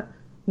the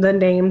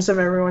names of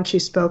everyone she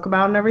spoke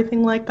about and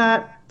everything like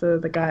that.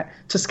 The guy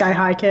to Sky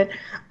High Kid,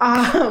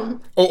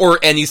 or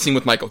any scene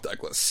with Michael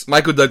Douglas.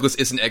 Michael Douglas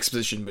is an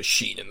exposition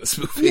machine in this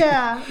movie.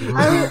 Yeah,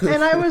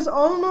 I was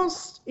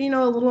almost, you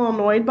know, a little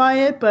annoyed by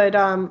it, but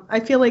I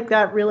feel like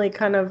that really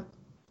kind of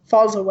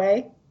falls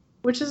away,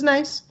 which is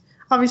nice.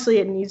 Obviously,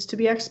 it needs to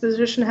be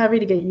exposition heavy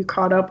to get you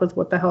caught up with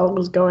what the hell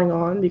was going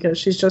on, because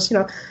she's just, you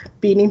know,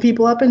 beating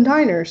people up in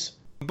diners.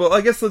 But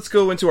I guess let's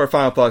go into our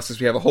final thoughts,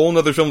 since we have a whole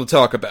nother film to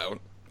talk about.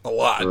 A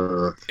lot.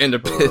 In a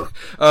bit.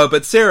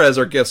 But Sarah, as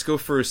our guest, go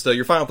first.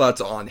 Your final thoughts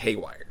on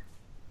Haywire.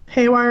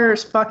 Haywire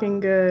is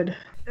fucking good.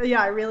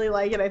 Yeah, I really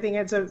like it. I think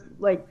it's a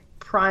like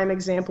prime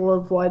example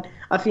of what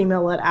a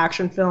female-led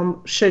action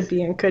film should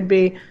be and could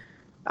be.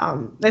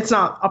 It's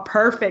not a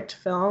perfect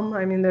film.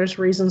 I mean, there's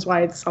reasons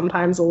why it's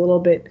sometimes a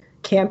little bit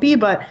campy,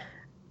 but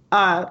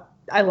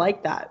I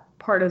like that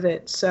part of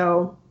it.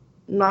 So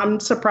I'm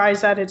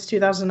surprised that it's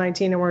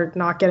 2019 and we're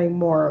not getting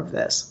more of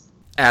this.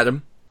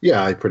 Adam?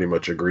 Yeah, I pretty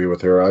much agree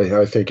with her.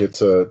 I think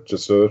it's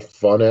just a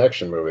fun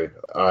action movie.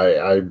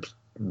 I'm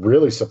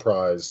really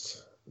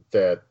surprised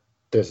that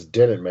this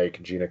didn't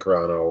make Gina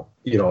Carano,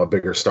 you know, a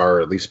bigger star,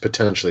 or at least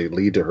potentially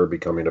lead to her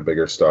becoming a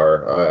bigger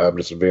star. I'm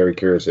just very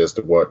curious as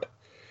to what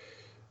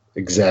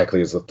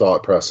exactly is the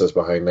thought process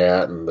behind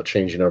that and the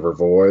changing of her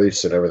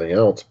voice and everything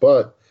else.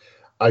 But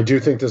I do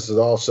think this is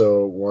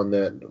also one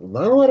that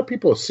not a lot of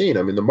people have seen.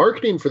 I mean, the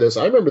marketing for this,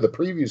 I remember the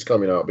previews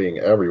coming out being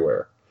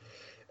everywhere.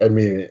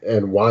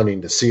 and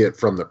wanting to see it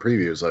from the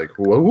previews, like,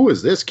 well, who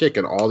is this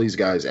kicking all these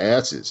guys'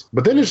 asses?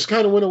 But then it just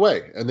kind of went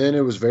away, and then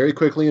it was very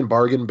quickly in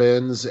bargain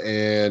bins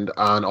and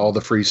on all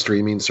the free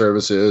streaming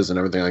services and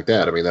everything like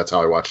that. I mean, that's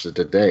how I watched it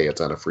today.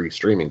 It's on a free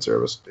streaming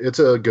service. It's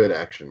a good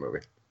action movie.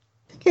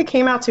 I think it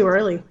came out too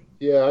early.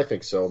 Yeah, I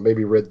think so.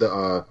 Maybe rid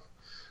the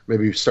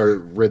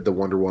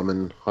Wonder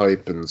Woman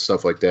hype and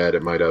stuff like that.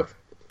 It might have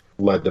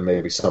led to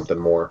maybe something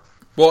more.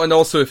 Well, and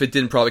also if it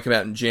didn't probably come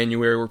out in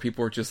January, where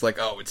people were just like,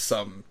 "Oh, it's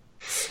some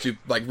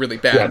like really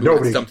bad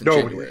movie that's dumped in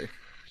January."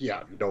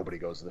 Yeah, nobody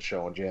goes to the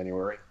show in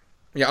January.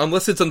 Yeah,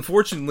 unless it's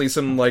unfortunately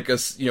some like a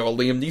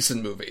Liam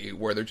Neeson movie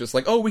where they're just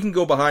like, "Oh, we can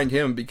go behind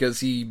him because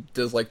he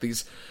does like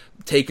these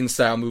Taken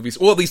style movies."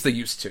 Well, at least they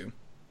used to.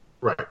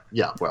 Right.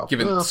 Yeah. Well,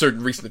 given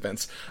certain recent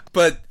events.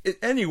 But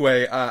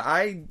anyway,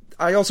 I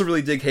also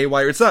really dig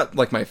Haywire. It's not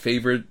like my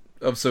favorite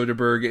of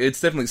Soderbergh. It's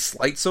definitely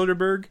slight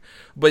Soderbergh,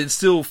 but it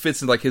still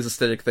fits in like his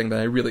aesthetic thing that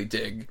I really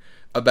dig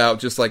about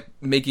just like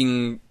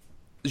making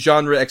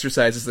genre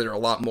exercises that are a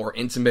lot more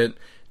intimate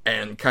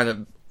and kind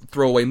of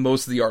throw away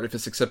most of the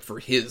artifice except for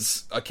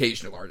his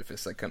occasional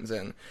artifice that comes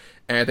in.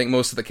 And I think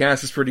most of the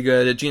cast is pretty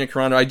good. Gina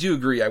Carano, I do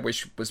agree, I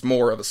wish was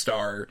more of a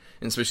star,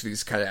 in especially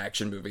these kind of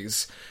action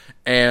movies.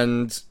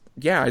 And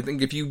yeah, I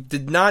think if you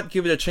did not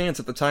give it a chance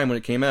at the time when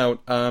it came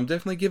out,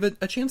 definitely give it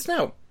a chance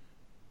now.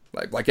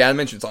 Like Adam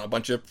mentioned, it's on a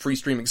bunch of free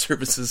streaming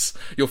services.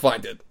 You'll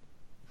find it,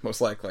 most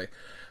likely.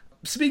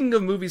 Speaking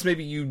of movies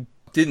maybe you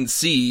didn't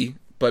see,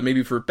 but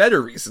maybe for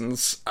better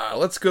reasons,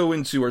 let's go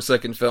into our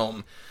second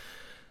film,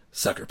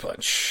 Sucker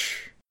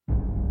Punch.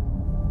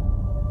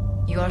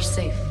 You are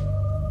safe.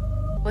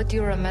 What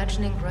you're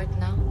imagining right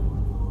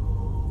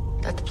now,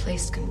 that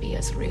place can be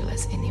as real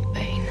as any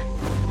pain.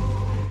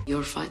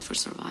 Your fight for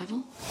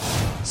survival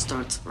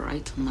starts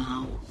right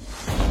now.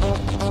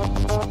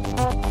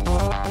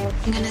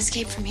 I'm gonna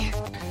escape from here.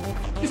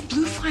 If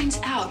Blue finds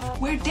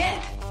out, we're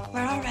dead.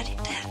 We're already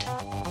dead.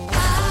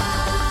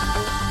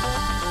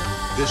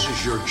 This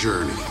is your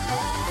journey.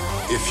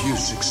 If you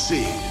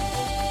succeed,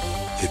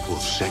 it will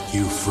set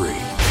you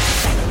free.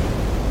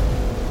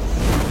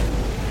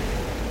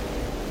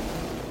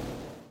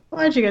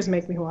 Why'd you guys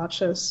make me watch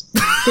this?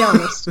 Be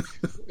honest.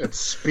 And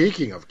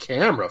speaking of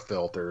camera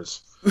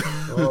filters,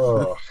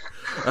 oh,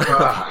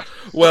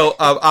 well,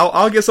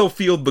 I guess I'll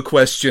field the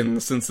question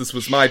since this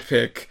was my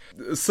pick.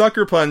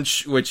 Sucker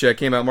Punch, which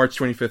came out March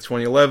 25th,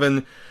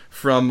 2011,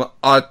 from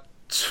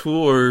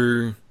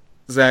auteur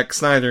Zack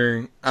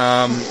Snyder.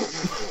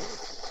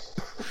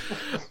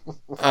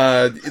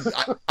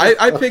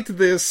 I picked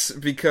this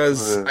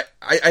because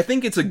I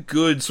think it's a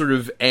good sort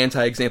of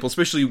anti-example,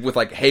 especially with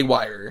like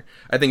Haywire.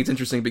 I think it's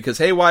interesting because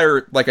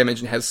Haywire, like I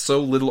mentioned, has so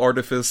little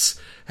artifice.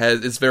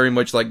 It's very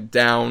much like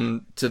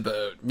down to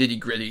the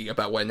nitty-gritty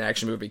about what an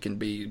action movie can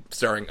be,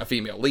 starring a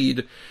female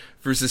lead.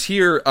 Versus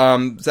here,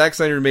 Zack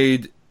Snyder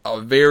made a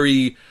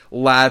very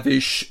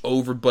lavish,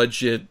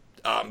 over-budget,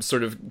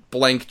 sort of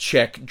blank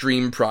check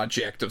dream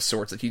project of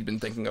sorts that he'd been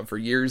thinking of for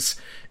years,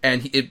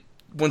 and it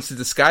wants to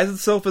disguise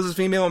itself as a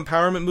female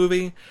empowerment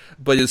movie,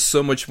 but is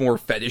so much more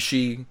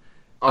fetishy.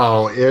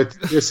 Oh,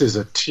 this is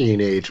a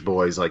teenage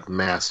boy's like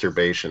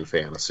masturbation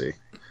fantasy.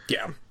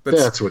 Yeah,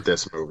 that's what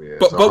this movie is.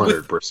 But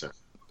 100%.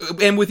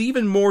 And with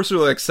even more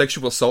sort of like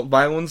sexual assault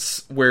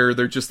violence, where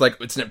they're just like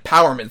it's an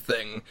empowerment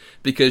thing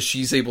because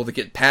she's able to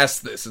get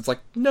past this. It's like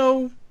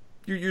no.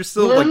 You're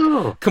still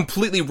like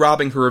completely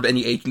robbing her of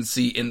any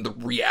agency in the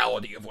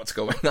reality of what's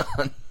going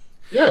on.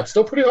 Yeah, it's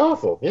still pretty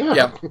awful.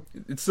 Yeah,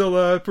 it's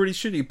still pretty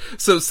shitty.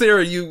 So,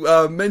 Sarah,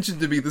 you mentioned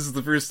to me this is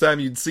the first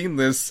time you'd seen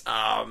this,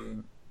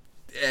 and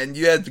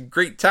you had a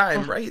great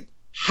time, right?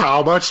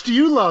 How much do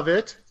you love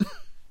it?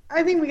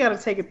 I think we got to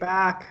take it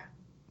back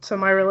to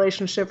my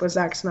relationship with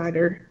Zack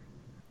Snyder.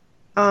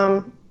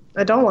 I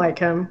don't like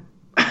him.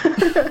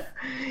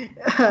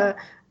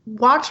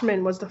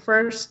 Watchmen was the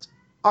first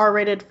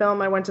R-rated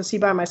film I went to see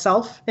by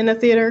myself in a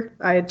theater.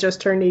 I had just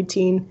turned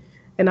 18,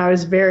 and I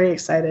was very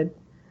excited.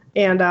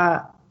 And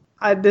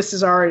this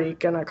is already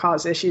gonna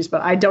cause issues,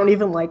 but I don't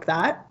even like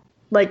that.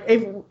 Like,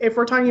 if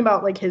we're talking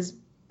about like his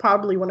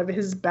probably one of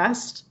his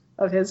best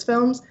of his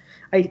films,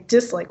 I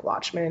dislike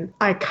Watchmen.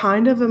 I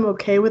kind of am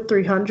okay with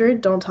 300.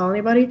 Don't tell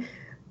anybody.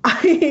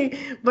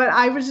 But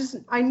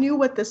I knew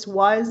what this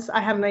was.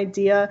 I had an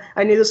idea.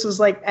 I knew this was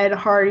like Ed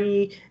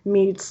Hardy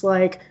meets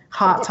like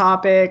Hot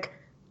Topic,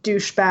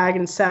 douchebag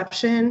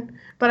Inception.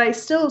 But I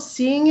still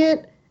seeing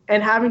it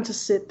and having to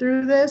sit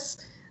through this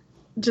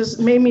just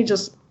made me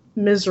just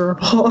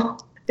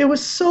miserable. It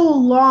was so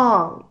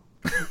long.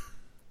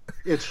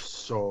 It's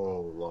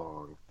so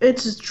long.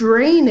 It's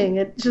draining.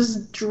 It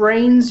just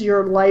drains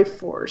your life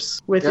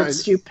force with its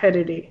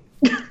stupidity.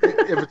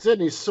 If it's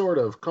any sort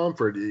of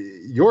comfort,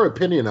 your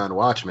opinion on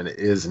Watchmen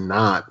is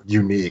not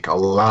unique. A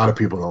lot of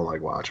people don't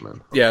like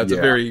Watchmen. Yeah, it's a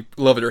very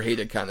love it or hate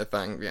it kind of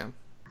thing. Yeah.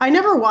 I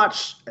never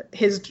watched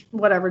his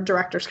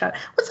director's cut.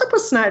 What's up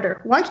with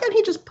Snyder? Why can't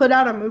he just put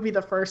out a movie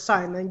the first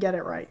time and then get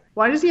it right?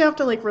 Why does he have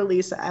to like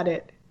release an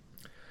edit?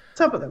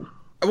 What's up with him?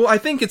 Well, I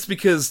think it's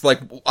because like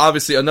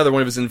obviously another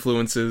one of his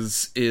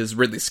influences is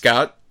Ridley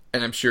Scott.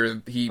 And I'm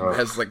sure he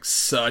has, like,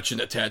 such an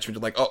attachment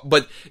to, like... Oh,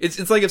 but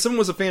it's like if someone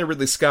was a fan of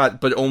Ridley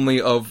Scott, but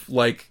only of,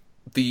 like,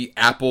 the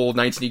Apple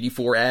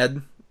 1984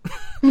 ad.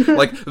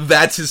 Like,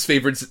 that's his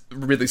favorite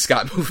Ridley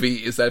Scott movie,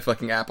 is that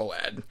fucking Apple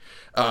ad.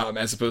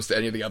 As opposed to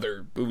any of the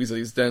other movies that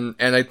he's done.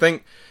 And I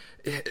think,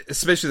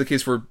 especially the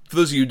case where, for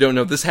those of you who don't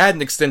know, this had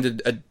an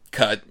extended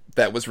cut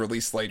that was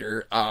released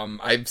later.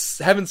 I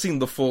haven't seen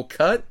the full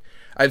cut.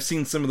 I've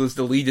seen some of those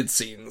deleted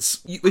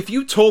scenes. If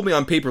you told me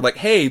on paper, like,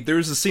 hey,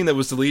 there's a scene that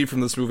was deleted from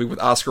this movie with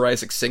Oscar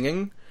Isaac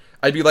singing,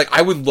 I'd be like,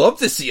 I would love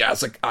to see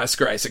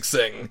Oscar Isaac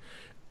sing.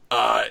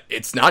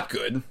 It's not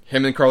good.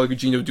 Him and Carla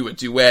Gugino do a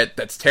duet.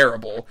 That's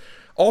terrible.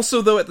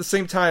 Also, though, at the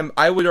same time,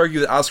 I would argue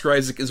that Oscar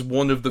Isaac is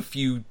one of the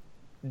few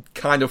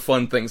kind of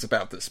fun things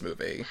about this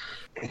movie.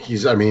 At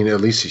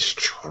least he's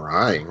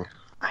trying.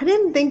 I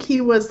didn't think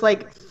he was,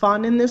 like,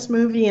 fun in this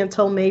movie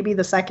until maybe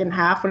the second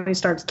half when he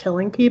starts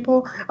killing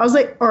people. I was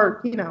like,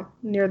 or,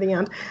 near the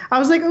end. I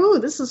was like, ooh,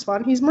 this is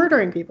fun. He's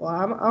murdering people.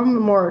 I'm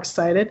more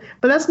excited.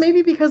 But that's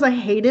maybe because I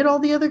hated all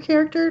the othave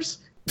characters.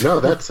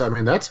 No, that's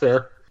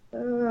fair.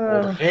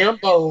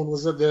 Hambone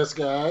was in this,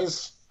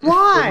 guys.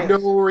 Why? For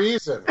no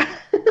reason.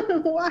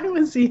 Why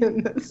was he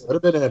in this? Could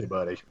have been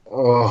anybody.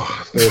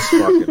 Oh, this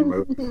fucking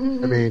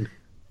movie.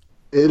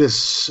 It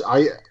is.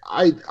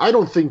 I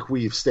don't think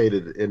we've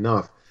stated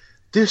enough.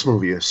 This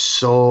movie is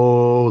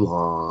so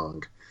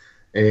long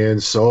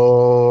and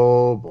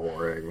so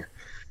boring.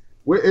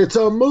 It's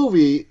a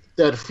movie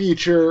that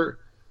feature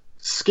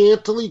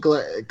scantily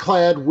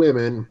clad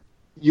women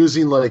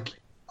using like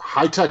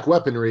high-tech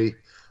weaponry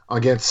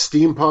against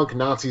steampunk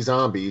Nazi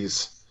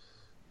zombies,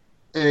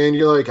 and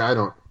you're like, I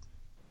don't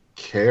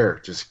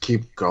care. Just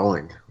keep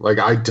going. Like,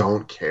 I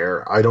don't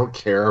care. I don't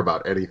care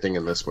about anything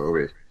in this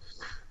movie.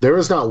 There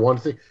is not one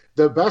thing.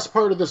 The best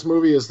part of this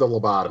movie is the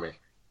lobotomy.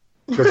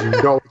 Because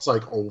it's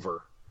like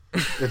over.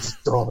 It's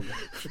done.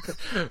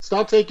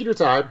 Stop taking your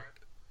time.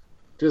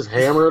 Just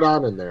hammer it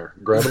on in there.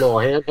 Grab a little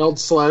handheld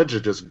sledge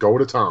and just go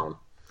to town.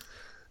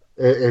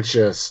 It's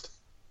just...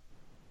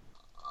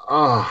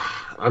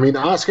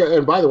 Oscar...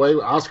 And by the way,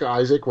 Oscar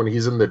Isaac, when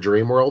he's in the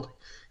dream world,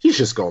 he's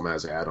just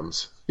Gomez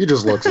Addams. He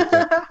just looks at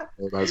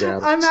Gomez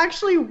Addams. I'm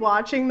actually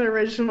watching the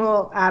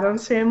original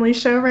Addams Family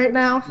show right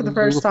now for the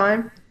first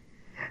time.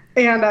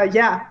 And,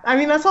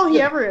 that's all he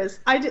ever is.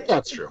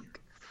 That's true.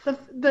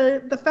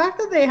 The fact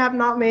that they have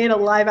not made a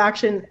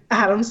live-action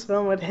Addams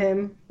film with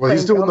him... Well,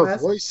 he's doing the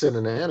voice in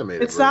an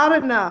animated It's not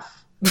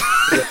enough.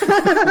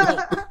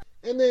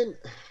 And then,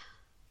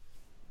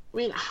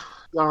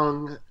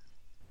 young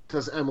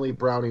does Emily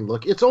Browning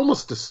look? It's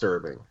almost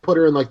disturbing. Put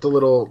her in, like, the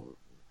little,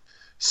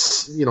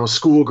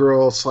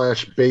 schoolgirl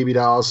 / baby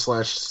doll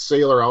 /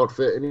 sailor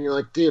outfit, and you're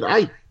like, dude,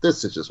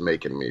 this is just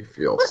making me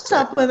feel What's sick.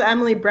 up with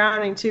Emily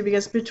Browning, too?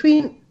 Because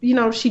between,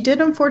 she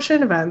did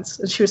Unfortunate Events,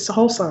 and she was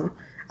wholesome.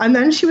 And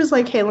then she was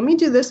like, hey, let me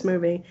do this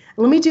movie. And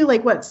let me do,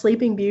 like,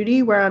 Sleeping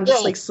Beauty, where I'm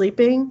just,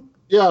 sleeping.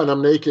 Yeah, and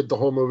I'm naked the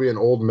whole movie, and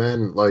old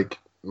men,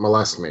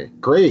 molest me.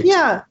 Great.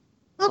 Yeah.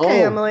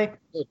 Okay, Emily.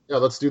 Yeah,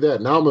 let's do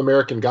that. Now I'm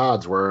American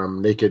Gods, where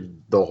I'm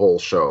naked the whole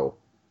show,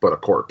 but a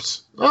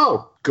corpse.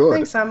 Oh, good.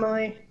 Thanks,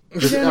 Emily.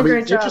 You're doing a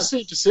great job.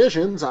 Interesting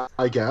decisions,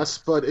 I guess,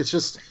 but it's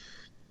just...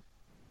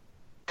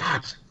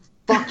 God,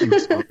 fuck you,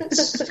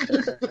 Thomas.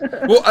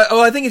 Well,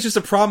 I think it's just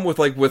a problem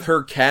with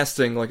her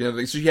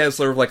casting. She has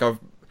sort of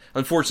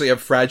unfortunately, a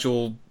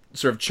fragile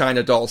sort of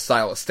China doll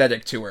style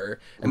aesthetic to her,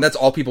 and that's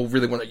all people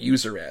really want to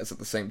use her as at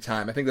the same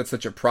time. I think that's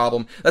such a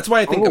problem. That's why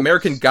I think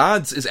American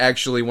Gods is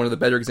actually one of the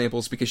better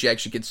examples, because she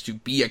actually gets to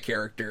be a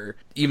character,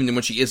 even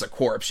when she is a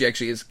corpse. She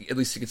actually is, at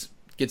least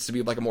gets to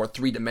be like a more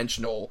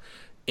three-dimensional,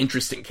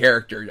 interesting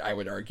character, I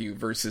would argue,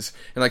 versus,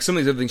 and some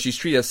of these other things, she's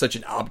treated as such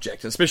an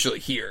object, especially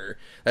here.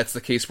 That's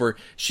the case where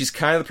she's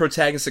kind of the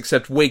protagonist,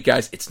 except, wait,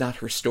 guys, it's not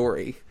her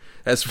story.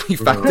 As we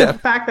find out. The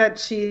fact that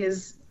she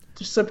is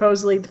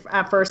supposedly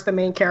at first the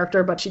main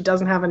character, but she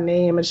doesn't have a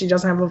name and she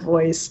doesn't have a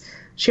voice.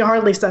 She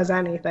hardly says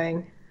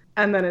anything.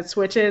 And then it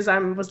switches. I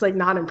was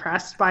not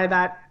impressed by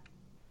that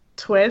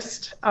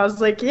twist. I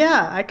was like,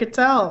 yeah, I could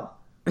tell.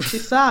 She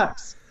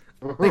sucks.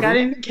 I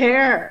didn't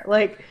care.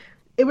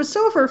 It was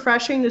so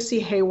refreshing to see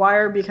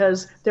Haywire,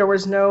 because there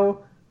was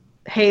no,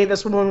 hey,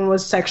 this woman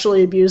was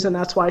sexually abused and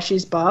that's why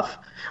she's buff.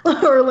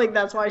 Or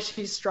that's why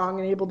she's strong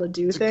and able to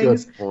do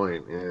things. Good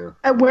point,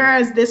 yeah.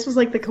 Whereas this was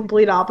the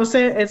complete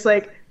opposite. It's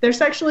they're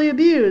sexually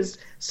abused,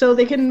 so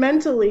they can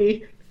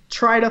mentally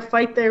try to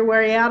fight their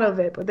way out of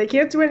it, but they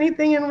can't do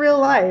anything in real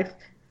life.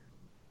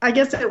 I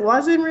guess it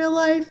was in real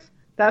life.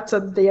 That's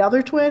the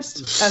other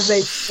twist. As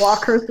they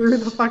walk her through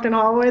the fucking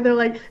hallway, they're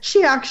like,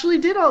 she actually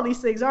did all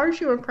these things. Aren't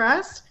you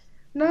impressed?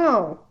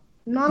 No,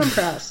 not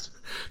impressed.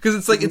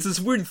 Because it's this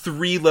weird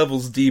 3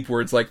 levels deep,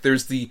 where it's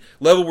there's the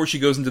level where she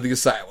goes into the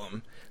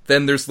asylum.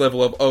 Then there's the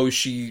level of,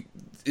 she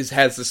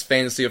has this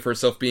fantasy of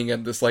herself being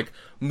in this,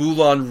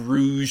 Moulin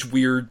Rouge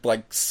weird,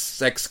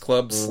 sex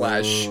club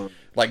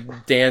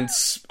 /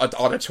 dance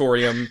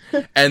auditorium.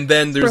 And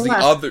then there's burlesque.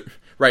 The other...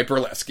 Right,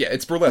 burlesque. Yeah,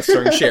 it's burlesque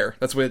starring Cher.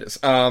 That's what it is.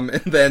 And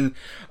then...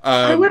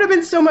 I would have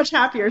been so much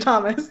happier,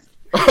 Thomas.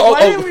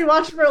 Why didn't we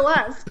watch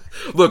Burlesque?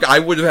 Look, I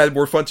would have had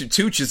more fun too.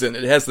 Tooch is in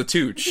it. It has the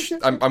Tooch.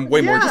 I'm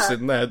way more interested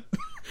in that.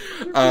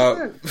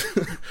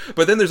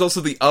 But then there's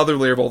also the other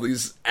layer of all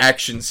these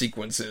action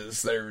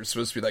sequences that are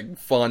supposed to be like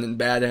fun and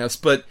badass.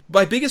 But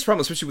my biggest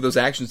problem, especially with those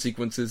action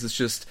sequences, is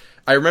just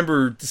I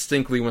remember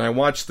distinctly when I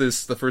watched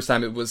this the first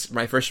time. It was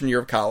my freshman year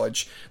of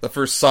college, the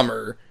first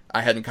summer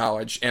I had in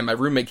college, and my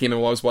roommate came in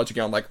while I was watching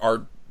it on like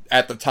our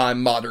at the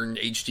time modern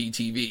HD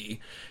TV,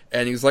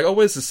 and he was like, "Oh,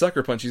 what is this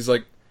Sucker Punch?" He's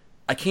like,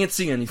 "I can't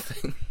see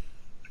anything."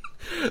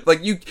 Like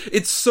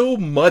it's so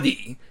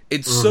muddy.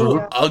 It's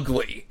so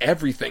ugly.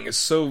 Everything is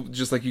so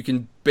just like you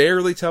can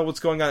barely tell what's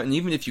going on. And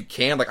even if you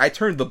can, like I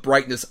turned the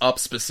brightness up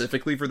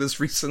specifically for this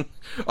reason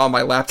on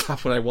my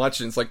laptop when I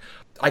watched it. It's like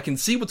I can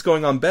see what's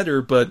going on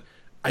better, but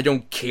I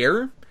don't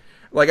care.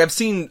 Like I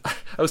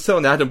was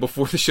telling Adam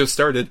before the show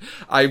started,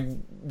 I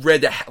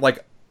read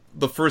like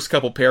the first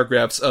couple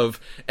paragraphs of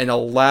an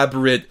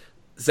elaborate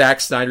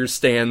Zack Snyder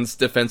stands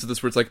defense of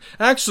this, where it's like,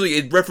 actually,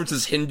 it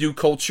references Hindu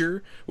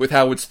culture with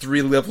how it's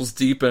 3 levels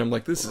deep, and I'm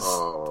like, this is...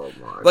 Oh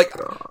my like,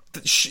 God.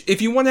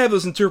 If you want to have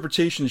those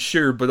interpretations,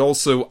 sure, but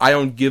also, I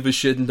don't give a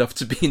shit enough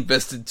to be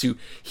invested to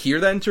hear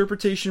that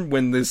interpretation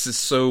when this is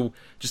so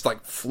just,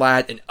 like,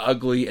 flat and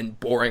ugly and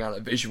boring on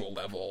a visual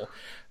level.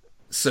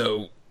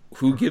 So,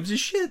 who gives a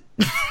shit?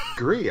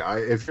 Agree.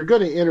 If you're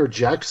going to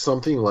interject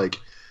something like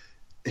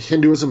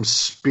Hinduism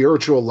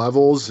spiritual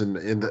levels and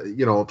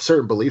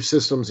certain belief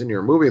systems in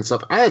your movie and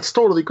stuff, it's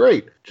totally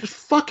great. Just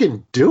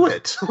fucking do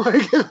it.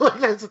 like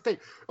that's the thing.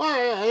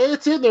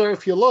 It's in there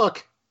if you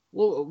look.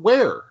 Well,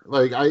 where?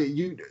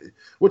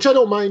 Which I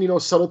don't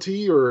mind,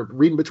 subtlety or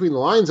reading between the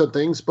lines on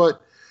things,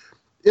 but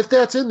if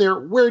that's in there,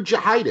 where'd you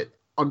hide it?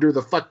 Under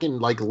the fucking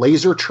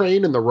laser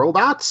train and the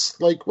robots?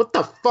 Like, what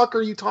the fuck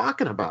are you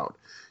talking about?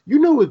 You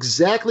know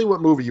exactly what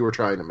movie you were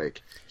trying to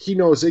make. He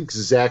knows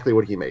exactly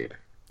what he made.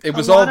 It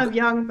was a lot of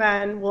young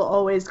men will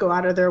always go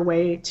out of their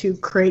way to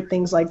create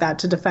things like that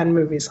to defend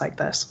movies like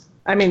this.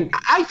 I mean,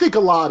 I think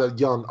a lot of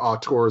young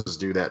auteurs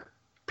do that,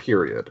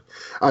 period.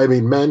 I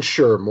mean, men,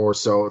 sure, more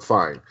so,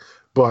 fine.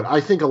 But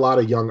I think a lot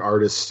of young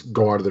artists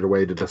go out of their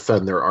way to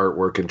defend their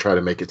artwork and try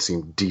to make it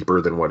seem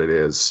deeper than what it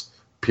is,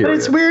 period. But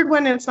it's weird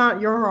when it's not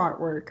your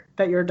artwork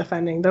that you're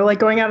defending. They're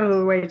going out of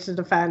their way to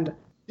defend.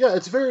 Yeah,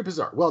 it's very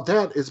bizarre. Well,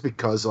 that is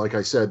because, like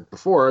I said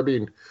before, I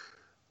mean,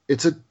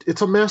 it's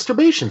a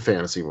masturbation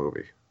fantasy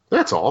movie.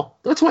 That's all.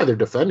 That's why they're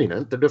defending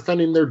it. They're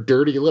defending their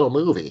dirty little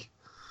movie.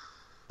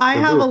 I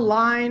have a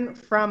line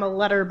from a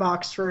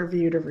Letterboxd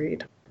review to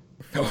read.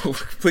 Oh,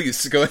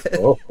 please, go ahead.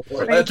 Oh,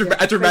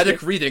 a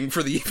dramatic reading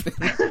for the evening.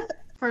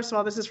 First of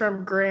all, this is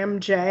from Graham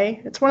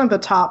J. It's one of the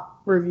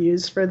top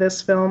reviews for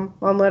this film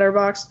on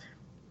Letterboxd.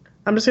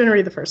 I'm just going to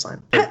read the first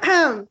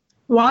line.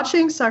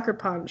 Watching Sucker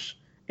Punch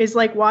is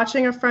like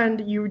watching a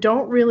friend you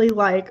don't really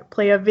like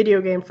play a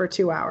video game for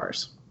 2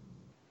 hours.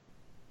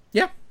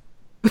 Yeah.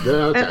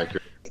 Yeah, that's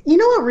accurate. You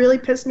know what really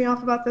pissed me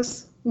off about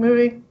this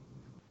movie?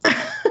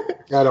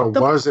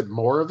 Was it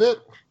more of it?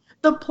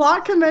 The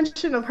plot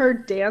convention of her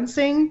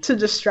dancing to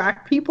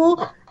distract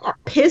people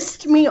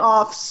pissed me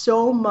off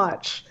so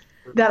much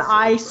that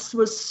I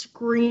was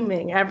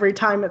screaming every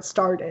time it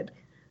started.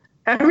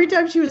 Every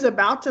time she was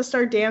about to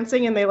start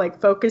dancing and they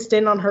focused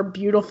in on her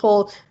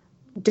beautiful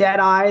dead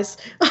eyes,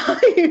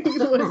 I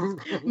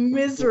was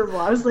miserable.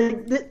 I was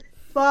like,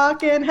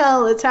 fucking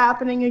hell, it's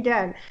happening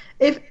again.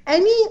 If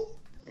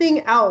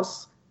anything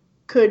else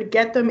could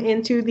get them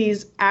into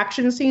these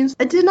action scenes,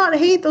 I did not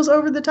hate those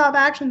over-the-top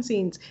action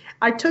scenes.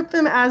 I took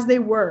them as they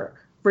were.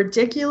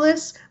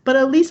 Ridiculous, but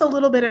at least a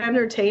little bit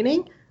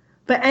entertaining.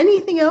 But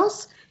anything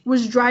else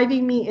was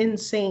driving me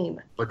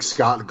insane. Like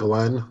Scott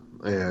Glenn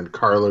and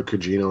Carla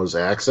Gugino's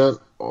accent.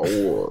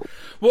 Oh.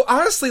 Well,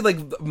 honestly,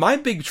 my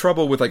big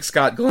trouble with,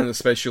 Scott Glenn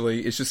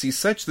especially is just he's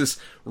such this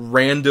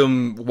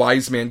random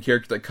wise man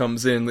character that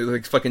comes in,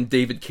 like fucking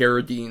David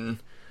Carradine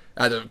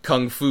out of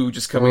Kung Fu,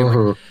 just coming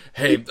in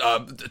hey,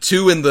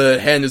 2 in the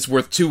hen is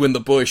worth 2 in the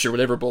bush, or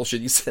whatever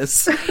bullshit he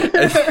says.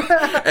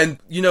 and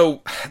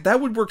that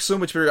would work so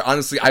much better,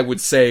 honestly, I would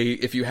say,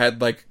 if you had,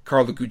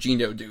 Carla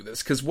Gugino do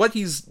this. Because what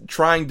he's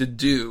trying to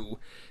do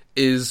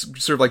is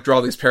sort of draw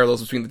these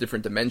parallels between the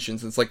different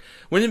dimensions. And it's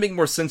wouldn't it make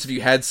more sense if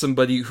you had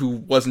somebody who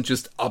wasn't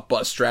just a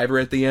bus driver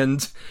at the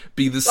end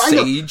be the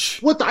sage?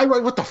 What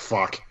the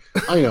fuck?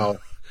 I know.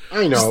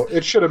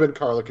 It should have been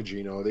Carla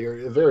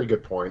Gugino. A very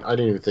good point. I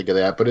didn't even think of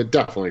that, but it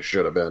definitely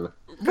should have been.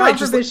 Right,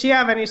 did she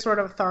have any sort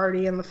of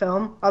authority in the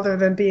film other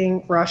than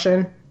being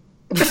Russian?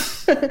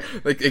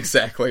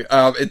 Exactly.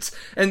 It's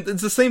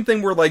the same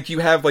thing where you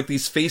have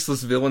these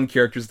faceless villain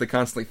characters that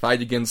constantly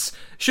fight against.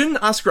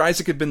 Shouldn't Oscar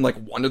Isaac have been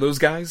one of those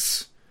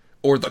guys?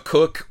 Or the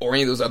cook, or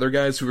any of those other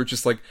guys who are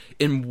just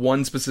in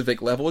one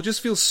specific level? It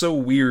just feels so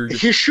weird.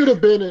 He should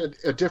have been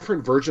a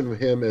different version of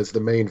him as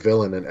the main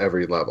villain in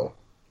every level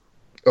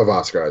of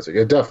Oscar Isaac.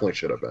 It definitely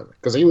should have been.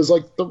 Because he was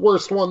the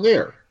worst one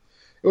there.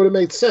 It would have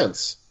made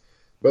sense.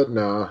 But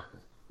nah.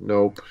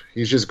 Nope.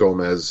 He's just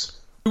Gomez.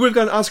 We would have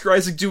gotten Oscar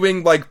Isaac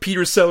doing, like,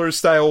 Peter Sellers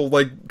style,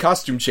 like,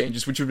 costume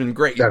changes, which would have been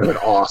great. That would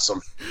have been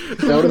awesome.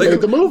 That would have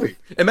made the movie.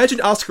 Imagine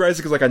Oscar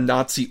Isaac as, like, a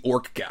Nazi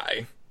orc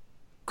guy.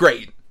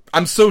 Great.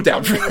 I'm so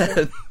down for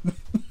that.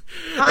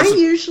 I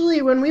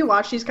usually, when we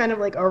watch these kind of,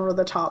 like,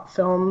 over-the-top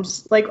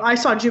films, like, I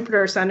saw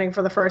Jupiter Ascending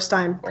for the first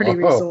time pretty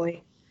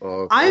recently.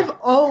 Okay. I've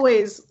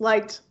always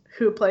liked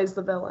who plays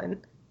the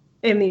villain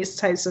in these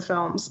types of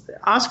films.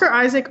 Oscar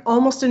Isaac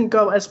almost didn't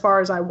go as far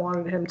as I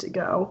wanted him to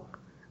go.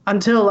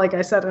 Until, like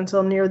I said,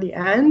 until near the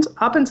end.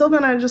 Up until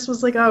then, I just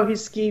was like, oh,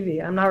 he's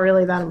skeevy. I'm not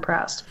really that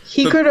impressed.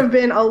 He could have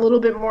been a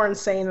little bit more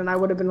insane, and I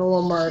would have been a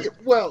little more...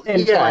 Well,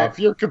 yeah, if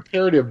you're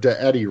comparing him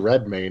to Eddie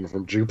Redmayne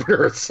from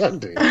Jupiter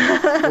Ascending.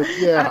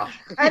 Yeah.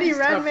 Eddie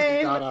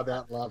Redmayne... not on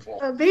that level.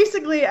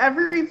 Basically,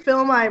 every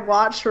film I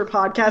watch for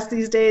podcasts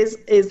these days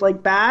is,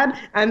 like, bad,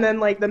 and then,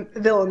 like, the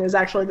villain is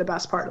actually the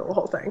best part of the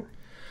whole thing.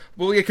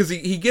 Well, yeah, because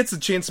he gets a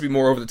chance to be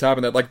more over the top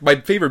in that. Like, my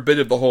favorite bit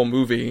of the whole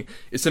movie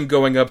is him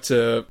going up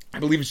to, I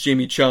believe it's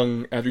Jamie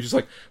Chung, after he's just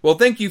like, well,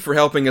 thank you for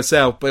helping us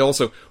out, but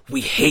also,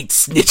 we hate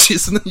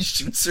snitches, and then he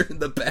shoots her in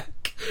the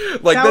back.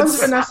 Like, that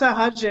was Vanessa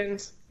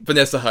Hudgens.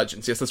 Vanessa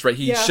Hudgens, yes, that's right.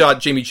 He shot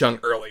Jamie Chung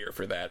earlier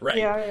for that, right?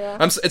 Yeah.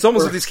 It's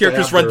almost like these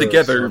characters run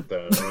together.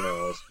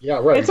 Yeah,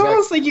 right. It's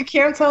almost like you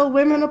can't tell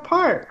women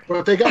apart.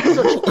 But they got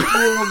such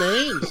cool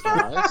names,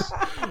 guys.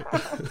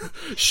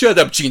 Shut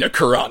up, Gina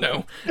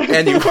Carano.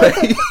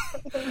 Anyway.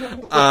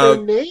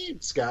 Their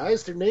names,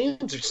 guys. Their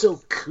names are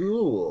so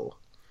cool.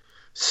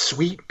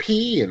 Sweet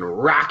Pea and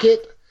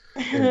Rocket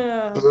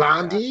and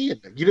Blondie.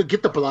 And you don't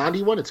get the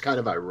Blondie one. It's kind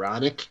of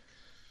ironic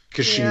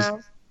because she's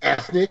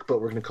ethnic,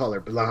 but we're going to call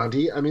her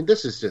Blondie. I mean,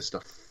 this is just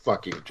a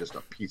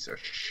piece of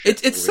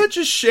shit. It's such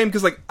a shame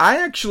because, like,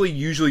 I actually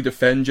usually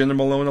defend Jenna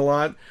Malone a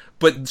lot,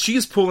 but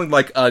she's pulling,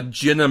 like, a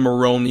Jenna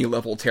Maroney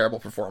level terrible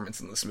performance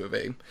in this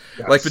movie.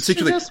 Yes. Like,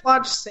 particularly... You just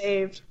watch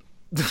Saved.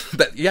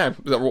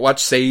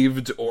 Watch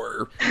Saved,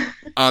 or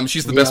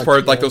she's the best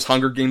part, like those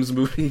Hunger Games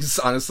movies,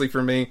 honestly,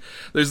 for me.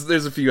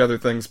 There's a few other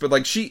things, but,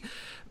 like, she...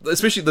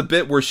 Especially the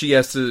bit where she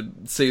has to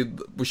say,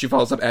 where she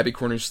follows up Abby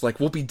Cornish, she's like,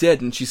 we'll be dead,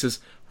 and she says,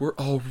 we're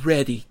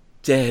already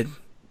dead.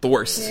 The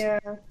worst. Yeah.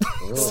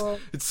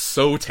 It's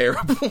so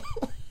terrible.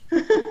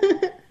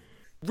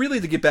 Really,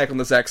 to get back on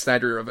the Zack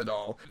Snyder of it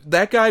all,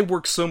 that guy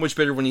works so much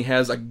better when he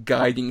has a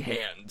guiding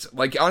hand.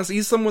 Like, honestly,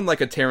 he's someone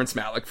like a Terrence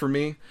Malick for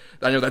me.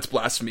 I know that's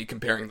blasphemy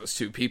comparing those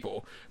two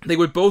people. They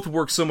would both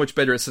work so much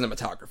better as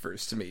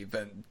cinematographers to me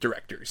than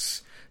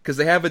directors. Because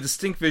they have a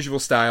distinct visual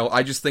style.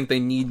 I just think they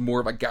need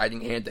more of a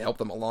guiding hand to help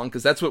them along,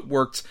 because that's what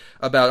worked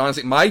about,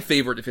 honestly, my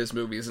favorite of his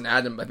movies, and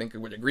Adam, I think,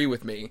 would agree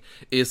with me,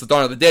 is the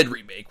Dawn of the Dead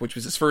remake, which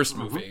was his first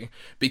movie,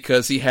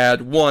 because he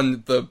had,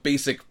 one, the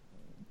basic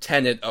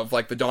tenet of,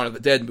 like, the Dawn of the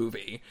Dead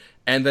movie,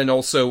 and then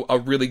also a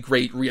really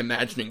great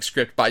reimagining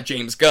script by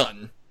James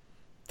Gunn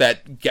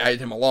that guided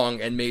him along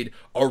and made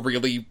a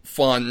really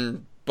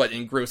fun but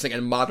engrossing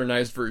and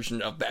modernized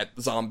version of that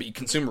zombie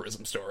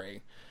consumerism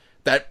story.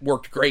 That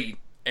worked great.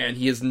 And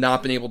he has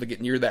not been able to get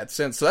near that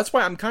since. So that's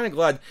why I'm kind of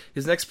glad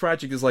his next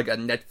project is like a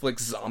Netflix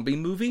zombie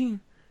movie.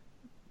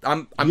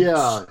 I'm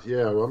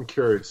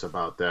curious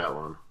about that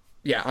one.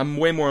 Yeah, I'm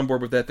way more on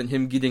board with that than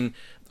him getting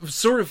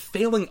sort of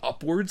failing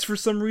upwards for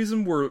some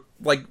reason, where,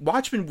 like,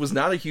 Watchmen was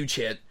not a huge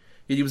hit,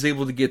 yet he was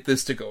able to get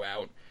this to go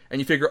out.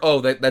 And you figure, oh,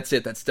 that's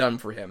it, that's done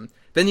for him.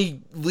 Then he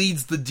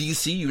leads the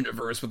DC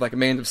universe with, like,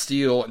 Man of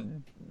Steel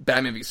and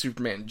Batman v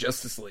Superman and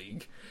Justice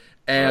League.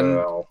 And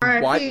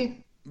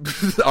why...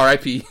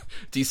 R.I.P.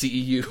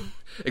 DCEU.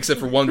 Except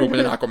for Wonder Woman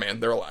and Aquaman.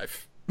 They're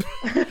alive.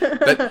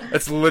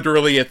 That's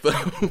literally it,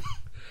 though.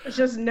 It's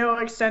just no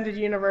extended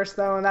universe,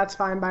 though, and that's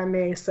fine by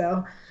me.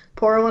 So,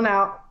 pour one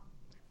out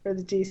for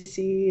the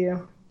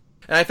DCEU.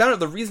 And I found out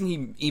the reason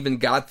he even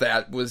got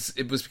that was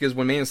because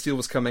when Man of Steel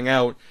was coming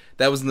out,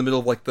 that was in the middle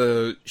of, like,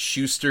 the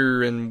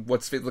Schuster and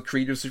the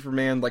creator of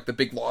Superman, like, the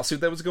big lawsuit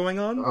that was going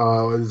on.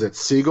 Is it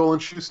Siegel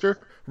and Schuster?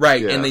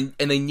 Right, yeah.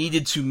 and they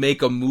needed to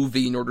make a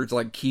movie in order to,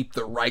 like, keep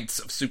the rights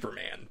of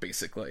Superman,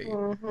 basically,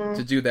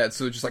 to do that.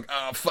 So it's just like,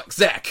 oh, fuck,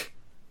 Zach,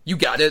 you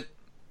got it.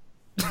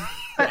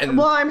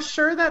 Well, I'm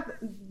sure that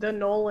the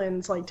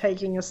Nolans, like,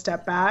 taking a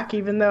step back,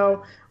 even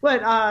though,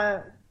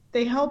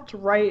 they helped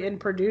write and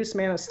produce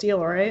Man of Steel,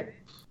 right?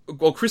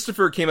 Well,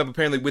 Christopher came up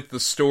apparently with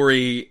the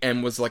story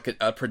and was, like,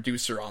 a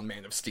producer on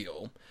Man of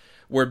Steel.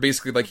 Where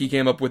basically, like, he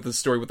came up with the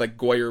story with, like,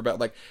 Goyer about,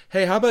 like,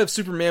 hey, how about if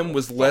Superman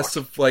was less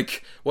of,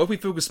 like, what if we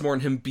focus more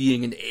on him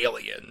being an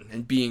alien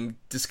and being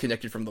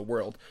disconnected from the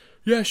world?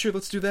 Yeah, sure,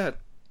 let's do that.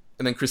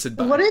 And then Chris said,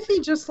 bye. What if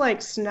he just,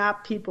 like,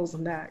 snapped people's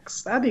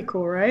necks? That'd be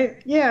cool,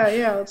 right?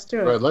 Yeah, let's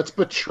do it. Right, let's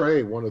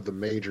betray one of the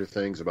major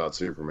things about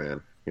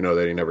Superman. You know,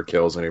 that he never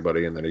kills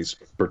anybody and that he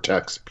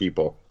protects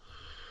people.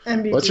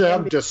 Let's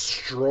have him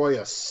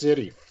destroy a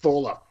city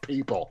full of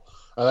people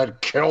and then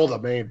kill the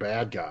main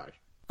bad guy.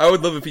 I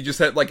would love if he just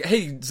had, like,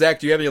 hey, Zach,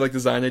 do you have any, like,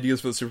 design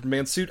ideas for the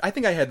Superman suit? I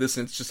think I had this,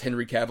 and it's just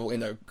Henry Cavill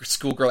in a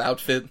schoolgirl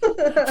outfit for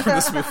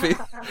this movie.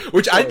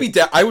 Which I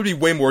would be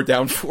way more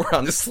down for,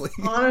 honestly.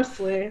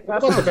 Honestly. What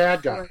about the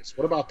bad guys?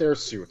 What about their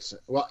suits?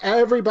 Well,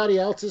 everybody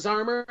else's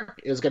armor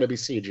is going to be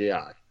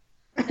CGI.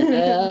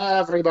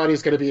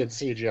 Everybody's going to be in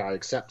CGI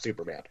except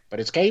Superman. But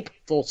his cape,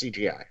 full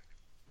CGI.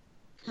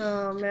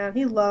 Oh, man.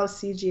 He loves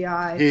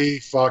CGI. He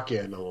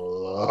fucking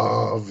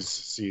loves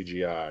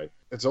CGI.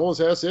 It's almost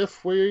as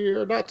if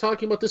we're not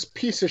talking about this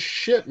piece of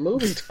shit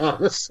movie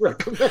Thomas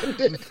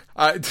recommended.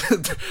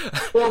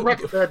 Well,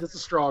 recommend is a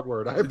strong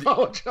word. I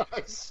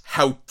apologize.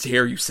 How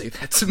dare you say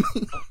that to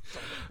me?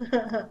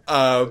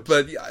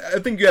 But I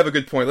think you have a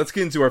good point. Let's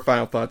get into our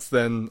final thoughts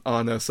then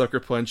on Sucker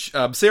Punch.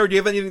 Sarah, do you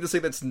have anything to say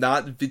that's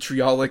not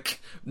vitriolic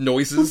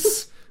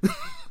noises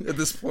at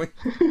this point?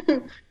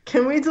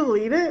 Can we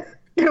delete it?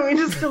 Can we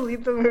just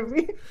delete the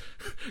movie?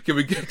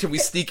 Can we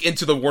sneak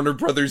into the Warner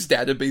Brothers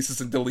databases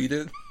and delete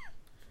it?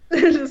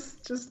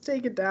 just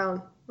take it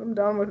down. I'm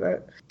done with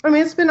it. I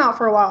mean, it's been out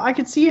for a while. I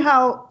could see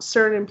how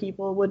certain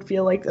people would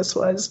feel like this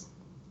was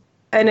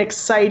an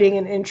exciting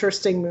and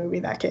interesting movie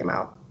that came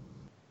out.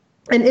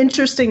 An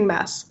interesting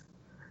mess.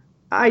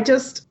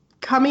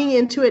 Coming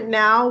into it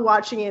now,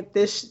 watching it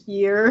this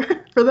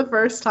year for the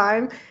first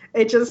time,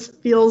 it just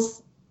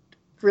feels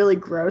really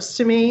gross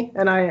to me,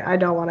 and I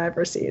don't want to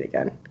ever see it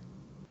again.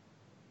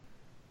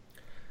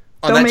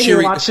 Don't make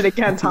me watch it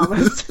again,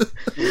 Thomas.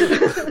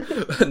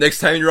 Next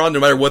time you're on, no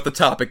matter what the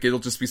topic, it'll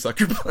just be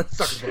Sucker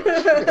Punch.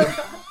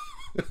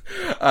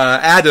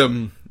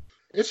 Adam.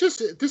 This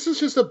is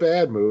just a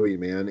bad movie,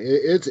 man.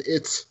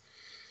 It's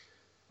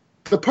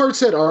the parts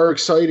that are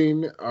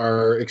exciting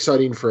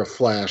for a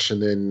flash,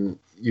 and then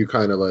you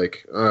kind of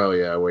like, oh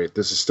yeah, wait,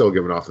 this is still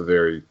giving off a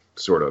very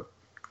sort of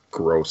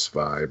gross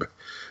vibe.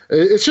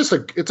 It's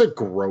a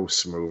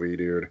gross movie,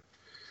 dude.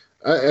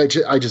 I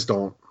just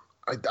don't.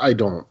 I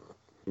don't.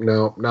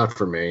 No, not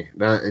for me.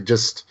 It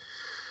just,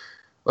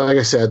 like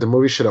I said, the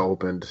movie should have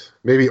opened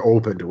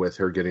with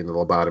her getting the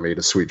lobotomy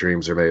to Sweet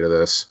Dreams Are Made of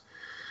This.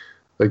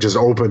 Like, just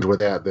opened with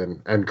that,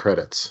 then end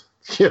credits.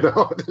 You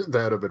know,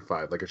 that would have been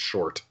fine, like a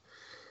short.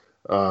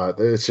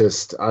 It's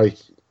just, I'm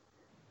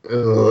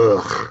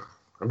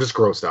just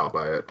grossed out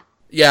by it.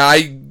 Yeah,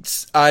 I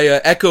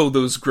echo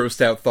those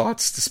grossed out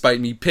thoughts. Despite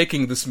me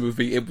picking this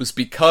movie, it was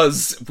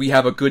because we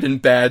have a good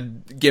and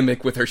bad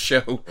gimmick with her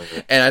show,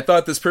 and I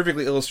thought this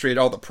perfectly illustrated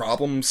all the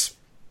problems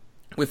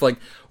with like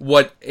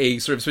what a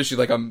sort of, especially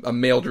like a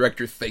male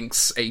director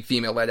thinks a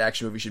female-led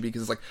action movie should be,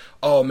 because it's like,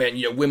 oh man,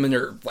 you know, women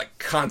are like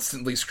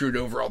constantly screwed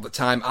over all the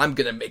time. I'm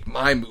gonna make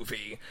my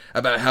movie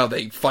about how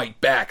they fight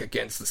back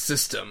against the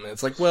system. And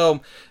it's like,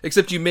 well,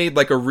 except you made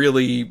like a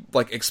really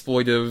like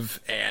exploitive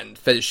and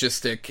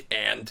fetishistic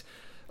and,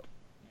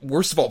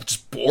 worst of all,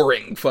 just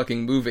boring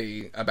fucking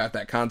movie about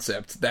that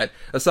concept that,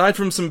 aside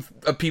from some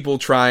people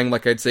trying,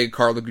 like I'd say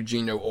Carla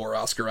Gugino or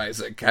Oscar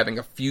Isaac, having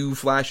a few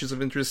flashes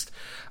of interest,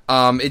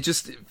 it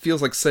just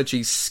feels like such a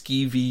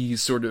skeevy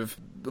sort of,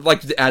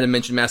 like Adam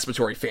mentioned,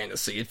 masturbatory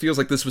fantasy. It feels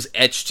like this was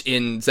etched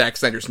in Zack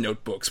Snyder's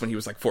notebooks when he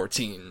was like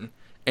 14,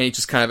 and he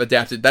just kind of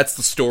adapted. That's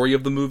the story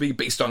of the movie,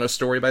 based on a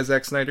story by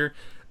Zack Snyder.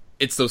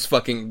 It's those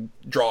fucking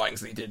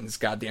drawings that he did in his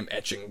goddamn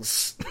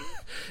etchings.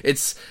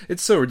 It's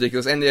so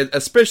ridiculous. And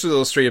especially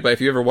illustrated by, if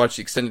you ever watch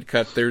the extended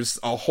cut, there's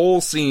a whole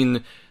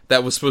scene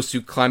that was supposed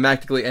to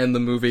climactically end the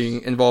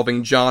movie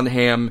involving John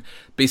Hamm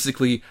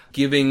basically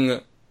giving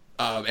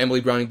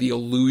Emily Browning the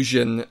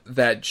illusion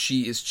that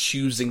she is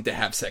choosing to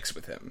have sex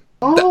with him.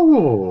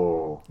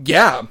 Oh!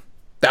 Yeah.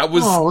 That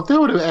was... Oh, that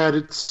would have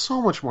added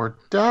so much more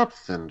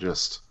depth and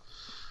just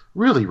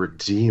really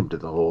redeemed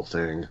the whole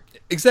thing.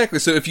 Exactly.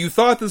 So if you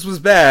thought this was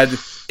bad,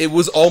 it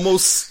was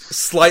almost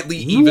slightly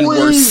even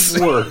worse.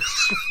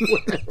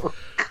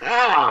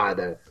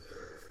 God.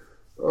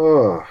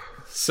 Oh.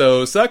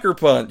 So Sucker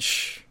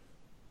Punch.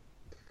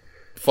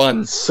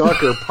 Fun.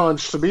 Sucker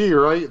punched me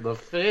right in the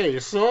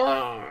face.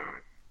 Oh,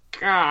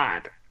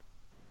 God.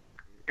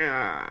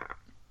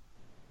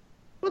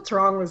 What's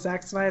wrong with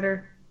Zack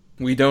Snyder?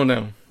 We don't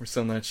know. We're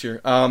still not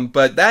sure.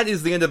 But that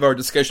is the end of our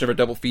discussion of our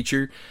double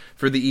feature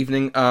for the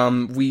evening.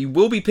 We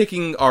will be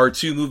picking our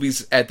two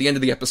movies at the end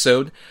of the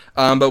episode.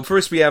 But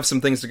first we have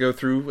some things to go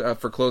through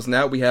for closing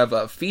out. We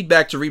have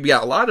feedback to read. We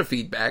got a lot of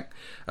feedback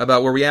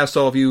about where we asked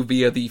all of you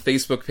via the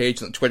Facebook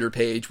page and the Twitter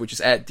page, which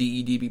is at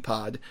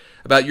DEDBpod,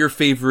 about your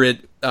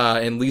favorite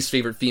and least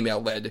favorite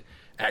female-led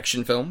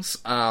action films.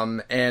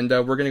 And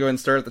we're going to go ahead and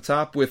start at the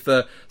top with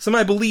some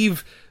I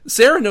believe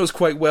Sarah knows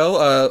quite well,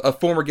 a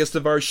former guest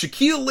of ours,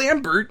 Shaquille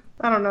Lambert.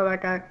 I don't know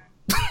that guy.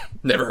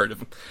 Never heard of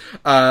him.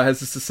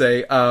 Has this to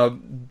say,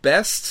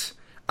 best...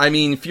 I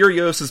mean,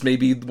 Furiosa's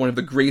maybe one of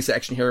the greatest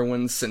action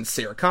heroines since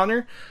Sarah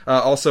Connor.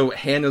 Also,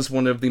 Hannah's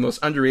one of the most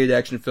underrated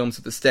action films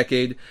of this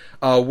decade.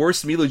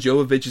 Worst, Mila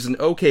Jovovich is an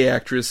okay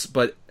actress,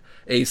 but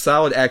a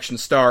solid action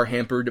star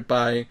hampered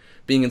by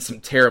being in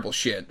some terrible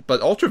shit.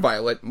 But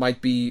Ultraviolet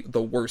might be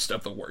the worst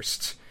of the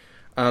worst.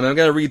 I'm going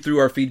to read through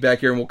our feedback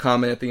here, and we'll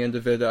comment at the end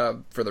of it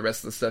for the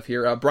rest of the stuff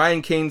here.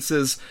 Brian Kane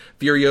says,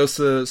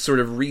 Furiosa sort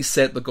of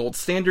reset the gold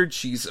standard.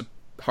 She's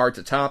hard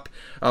to top.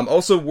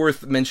 Also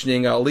worth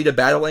mentioning Alita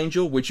Battle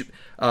Angel, which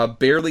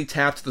barely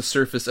tapped the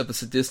surface of the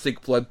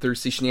sadistic,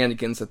 bloodthirsty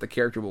shenanigans that the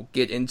character will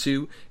get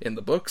into in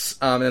the books.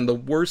 And the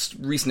worst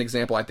recent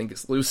example, I think,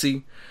 is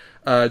Lucy.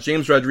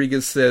 James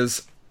Rodriguez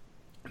says,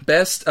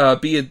 Best,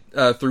 be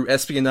it through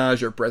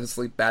espionage or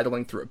breathlessly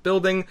battling through a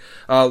building,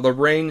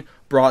 Lorraine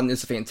Broughton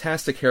is a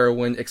fantastic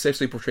heroine,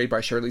 exceptionally portrayed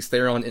by Charlize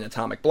Theron in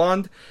Atomic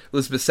Blonde.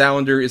 Elizabeth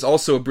Salander is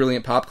also a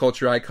brilliant pop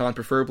culture icon,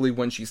 preferably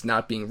when she's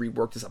not being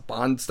reworked as a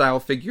Bond-style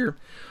figure.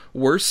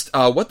 Worst,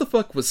 what the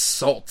fuck was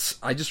Salt?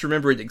 I just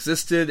remember it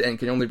existed and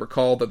can only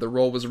recall that the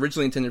role was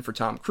originally intended for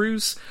Tom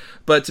Cruise,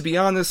 but to be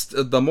honest,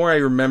 the more I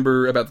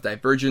remember about the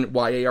divergent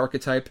YA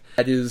archetype,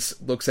 that is,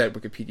 looks at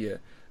Wikipedia,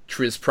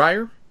 Triz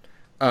Pryor.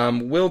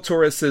 Will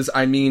Torres says,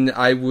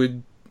 I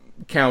would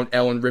count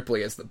Ellen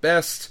Ripley as the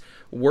best.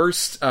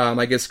 Worst,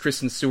 I guess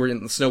Kristen Stewart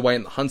in the Snow White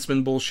and the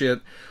Huntsman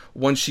bullshit.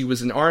 Once she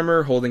was in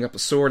armor, holding up a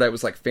sword, I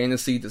was like,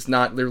 fantasy does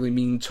not literally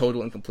mean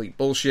total and complete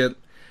bullshit.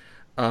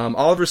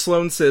 Oliver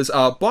Sloan says,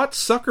 bought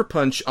Sucker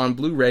Punch on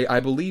Blu-ray. I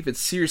believe it's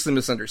seriously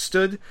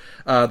misunderstood.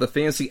 The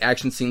fantasy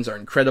action scenes are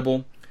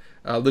incredible.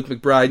 Luke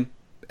McBride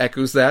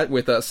echoes that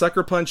with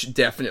Sucker Punch,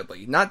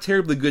 definitely. Not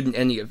terribly good in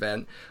any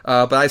event,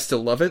 but I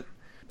still love it.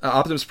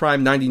 Optimus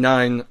Prime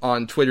 99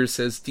 on Twitter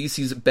says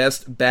DC's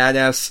best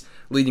badass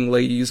leading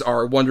ladies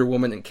are Wonder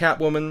Woman and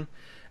Catwoman.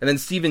 And then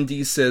Stephen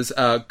D says,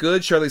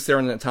 good Charlize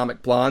Theron in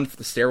Atomic Blonde for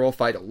the stairwell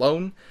fight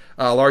alone.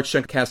 A large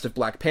chunk cast of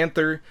Black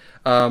Panther.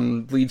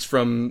 Leads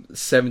from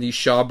 70s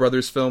Shaw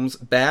Brothers films.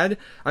 Bad.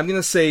 I'm going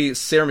to say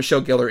Sarah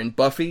Michelle Gellar in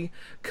Buffy,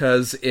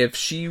 because if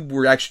she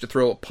were actually to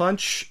throw a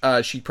punch,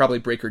 she'd probably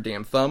break her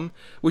damn thumb.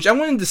 Which I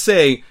wanted to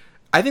say,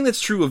 I think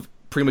that's true of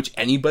pretty much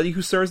anybody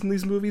who stars in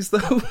these movies,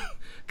 though.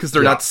 Because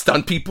they're not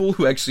stunt people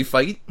who actually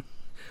fight.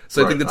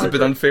 So right, I think that's a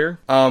bit unfair.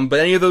 But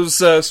any of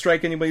those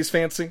strike anybody's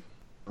fancy?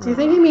 Do you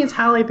think he means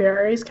Halle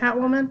Berry's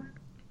Catwoman?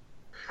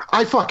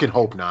 I fucking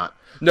hope not.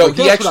 No, like,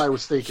 that's what I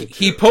was thinking.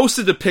 He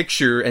posted a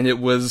picture, and it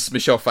was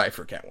Michelle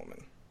Pfeiffer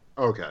Catwoman.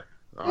 Okay.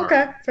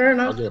 Okay, fair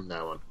enough. I'll give him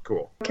that one.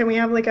 Cool. Can we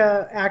have like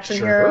a action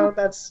hero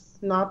that's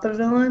not the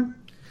villain?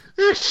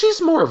 Yeah,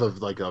 she's more of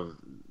a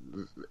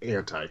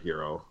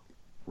anti-hero,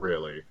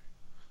 really.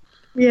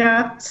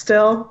 Yeah,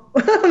 still.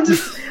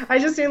 I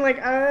just seem like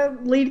a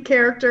lead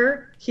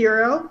character,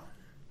 hero.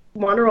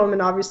 Wonder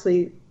Woman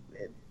obviously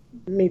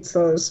meets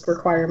those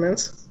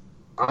requirements.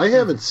 I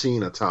haven't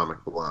seen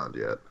Atomic Blonde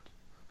yet.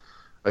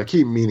 I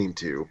keep meaning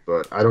to,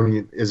 but I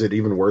don't. Is it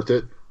even worth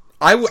it?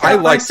 I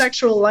like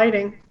bisexual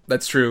lighting.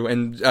 That's true,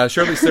 and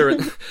Charlize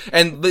Theron,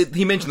 and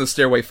he mentioned the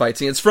stairway fight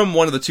scene. It's from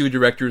one of the two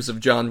directors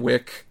of John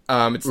Wick.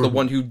 It's the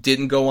one who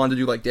didn't go on to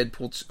do like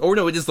Deadpool 2. Or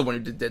no, it is the one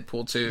who did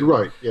Deadpool 2.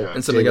 Right, yeah.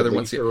 And some of the other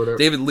ones. Yeah.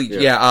 David Leitch,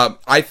 yeah.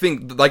 I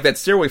think like that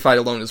stairway fight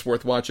alone is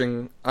worth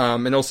watching.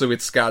 And also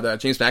it's got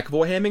James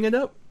McAvoy hamming it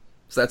up,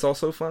 so that's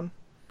also fun.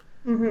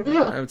 Mm-hmm.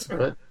 Yeah, I would say.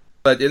 Right.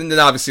 But then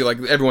obviously, like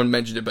everyone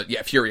mentioned it, but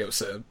yeah,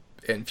 Furiosa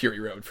and Fury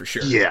Road for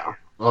sure. Yeah,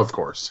 of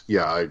course.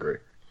 Yeah, I agree.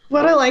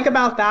 What I like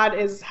about that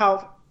is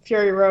how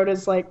Fury Road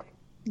is like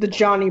the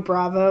Johnny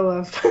Bravo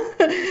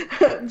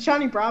of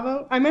Johnny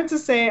Bravo. I meant to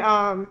say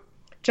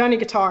Johnny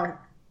Guitar.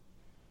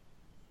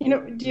 You know,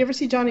 do you ever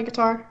see Johnny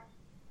Guitar?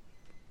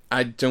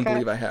 I don't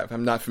believe I have.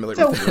 I'm not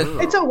familiar with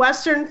it. It's a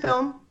Western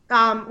film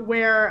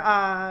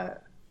where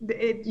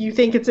you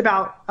think it's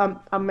about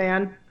a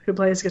man who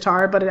plays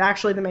guitar, but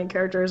actually the main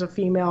character is a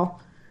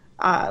female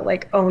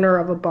like owner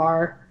of a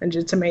bar, and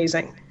it's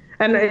amazing.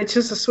 And it's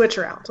just a switch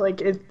around.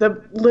 Like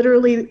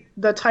literally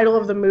the title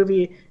of the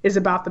movie is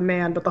about the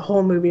man, but the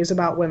whole movie is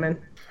about women.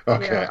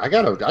 Okay, yeah. I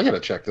gotta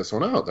check this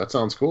one out. That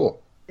sounds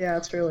cool. Yeah,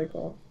 it's really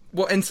cool.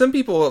 Well, and some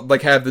people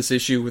like have this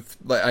issue with.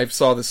 Like, I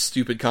saw this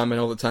stupid comment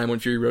all the time when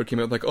Fury Road came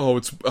out, like, "Oh,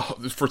 it's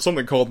for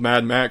something called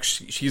Mad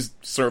Max. She's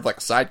sort of like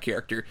a side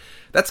character."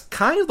 That's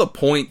kind of the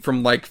point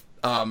from like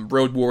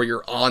Road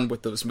Warrior on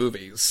with those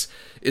movies,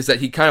 is that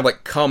he kind of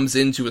like comes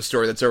into a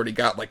story that's already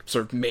got like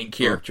sort of main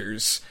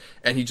characters,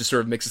 and he just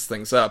sort of mixes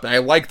things up. And I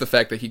like the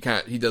fact that he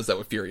does that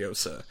with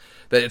Furiosa.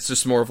 That it's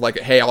just more of like,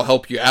 hey, I'll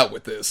help you out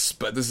with this,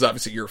 but this is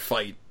obviously your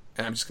fight,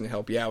 and I'm just going to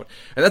help you out.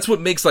 And that's what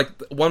makes like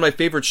one of my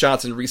favorite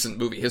shots in recent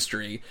movie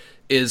history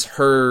is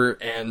her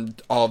and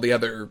all the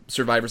other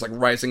survivors like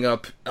rising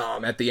up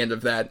at the end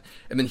of that,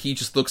 and then he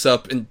just looks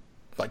up and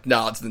like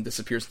nods and then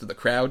disappears into the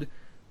crowd.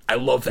 I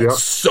love that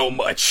so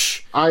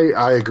much.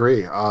 I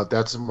agree.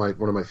 That's one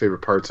of my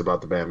favorite parts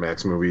about the Mad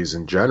Max movies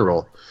in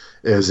general,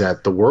 is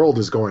that the world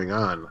is going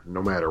on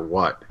no matter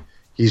what.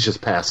 He's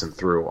just passing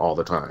through all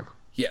the time.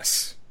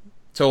 Yes.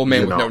 Total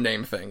man with no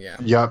name thing, yeah.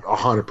 Yep,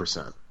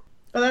 100%.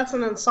 But that's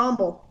an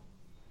ensemble.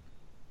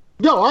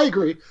 No, I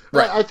agree.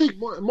 Right. I think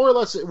more or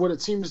less what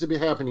it seems to be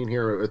happening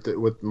here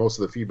with most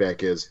of the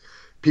feedback is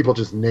people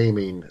just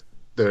naming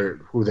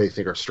who they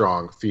think are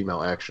strong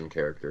female action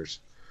characters.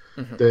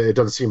 Mm-hmm. It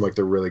doesn't seem like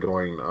they're really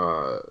going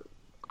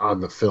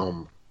on the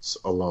films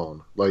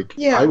alone. Like,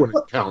 I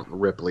wouldn't count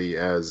Ripley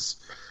as...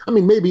 I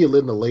mean, maybe in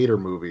the later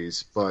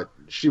movies, but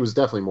she was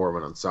definitely more of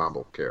an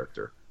ensemble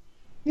character.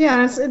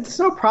 Yeah, it's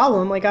no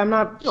problem. Like, I'm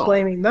not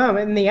blaming them.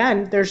 In the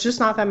end, there's just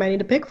not that many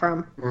to pick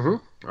from.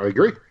 Mm-hmm. I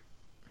agree.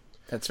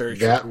 That's very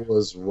true. That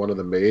was one of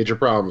the major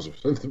problems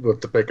with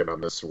the picking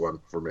on this one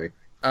for me.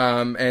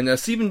 And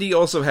Stephen D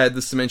also had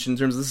this to mention in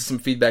terms of this is some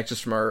feedback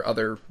just from our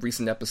other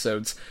recent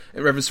episodes.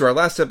 In reference to our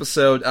last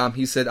episode,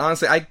 he said,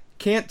 honestly, I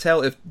can't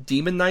tell if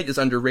Demon Knight is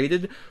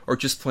underrated or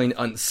just plain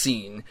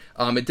unseen.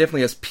 It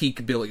definitely has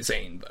peak Billy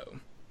Zane, though.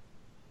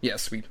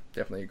 Yes, we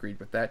definitely agreed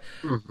with that.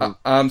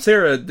 Mm-hmm.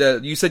 Sarah,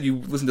 you said you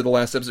listened to the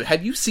last episode.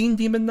 Have you seen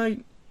Demon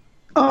Knight?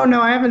 Oh,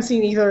 no, I haven't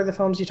seen either of the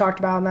films you talked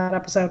about in that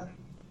episode.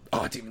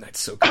 Oh, Demon Knight's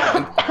so good.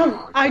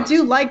 I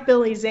do like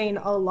Billy Zane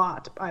a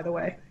lot, by the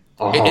way.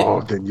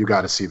 Oh, then you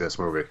got to see this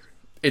movie.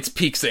 It's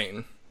peak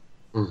Zane.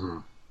 Mm-hmm.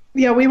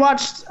 Yeah, we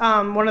watched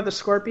one of the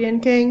Scorpion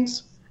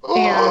Kings,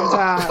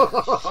 and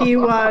he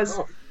was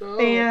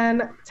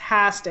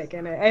fantastic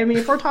in it. I mean,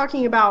 if we're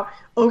talking about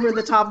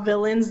over-the-top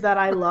villains that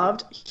I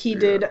loved, he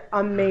did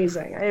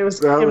amazing. It was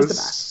the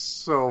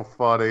best. So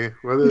funny.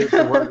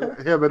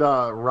 Him and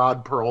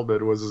Rod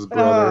Perlman was his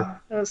brother.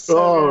 It was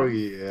so good.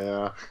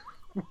 Yeah.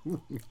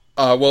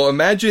 Well,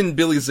 imagine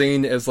Billy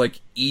Zane as,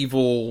 like,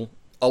 evil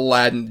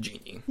Aladdin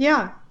genie.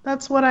 Yeah,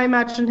 that's what I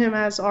imagined him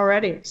as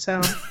already,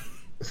 so...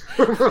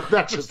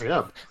 That's just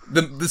him.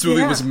 This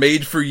movie was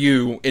made for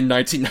you in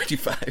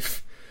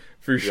 1995,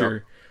 for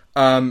sure.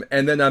 And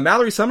then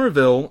Mallory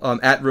Somerville,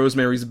 at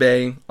Rosemary's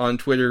Bay on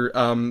Twitter,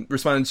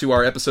 responded to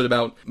our episode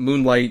about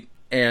Moonlight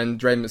and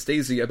Driving Miss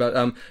Daisy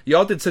about,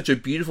 y'all did such a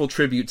beautiful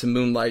tribute to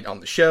Moonlight on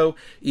the show.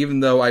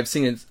 Even though I've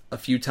seen it a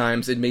few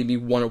times, it made me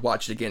want to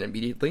watch it again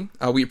immediately.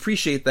 We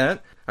appreciate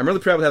that. I'm really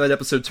proud of how that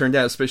episode turned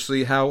out,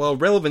 especially how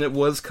relevant it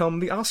was come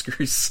the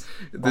Oscars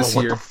this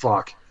year. What the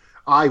fuck?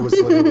 I was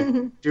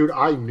literally... Dude,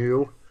 I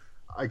knew,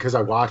 because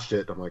I watched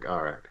it, I'm like,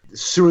 all right. As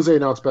soon as they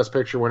announced Best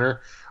Picture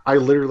winner, I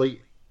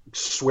literally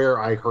swear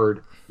I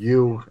heard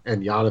you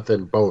and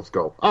Jonathan both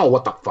go, oh,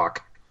 what the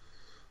fuck?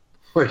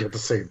 Like, at the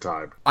same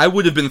time. I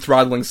would have been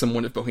throttling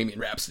someone if Bohemian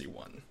Rhapsody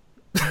won.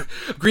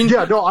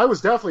 Yeah, no, I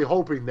was definitely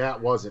hoping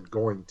that wasn't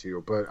going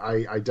to, but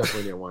I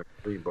definitely didn't want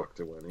Green Book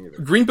to win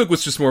either. Green Book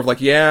was just more of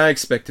like, yeah, I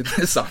expected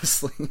this,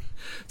 honestly,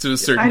 to a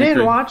certain degree. I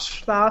didn't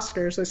watch the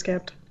Oscars, I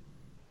skipped.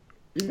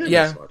 You didn't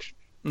miss much.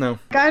 No.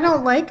 I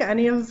don't like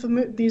any of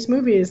these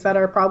movies that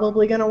are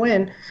probably going to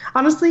win.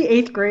 Honestly,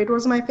 8th Grade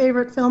was my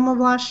favorite film of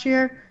last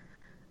year.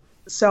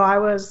 So I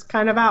was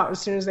kind of out as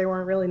soon as it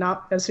wasn't really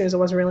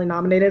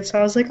nominated. So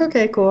I was like,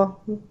 okay,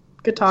 cool.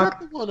 Good talk.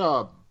 Is that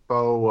the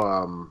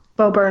one,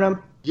 Bo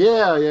Burnham.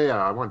 Yeah.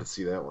 I wanted to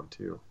see that one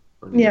too.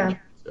 Yeah,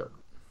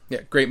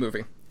 great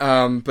movie.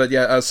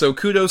 So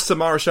kudos to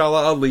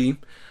Mahershala Ali,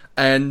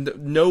 and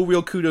no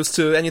real kudos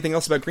to anything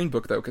else about Green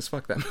Book, though, because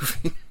fuck that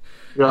movie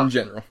in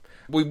general.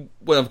 We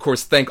will, of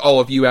course, thank all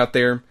of you out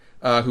there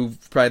who've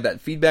provided that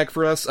feedback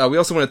for us. We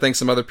also want to thank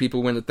some other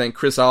people. We want to thank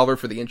Chris Oliver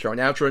for the intro and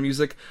outro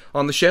music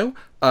on the show.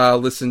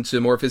 Listen to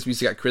more of his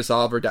music at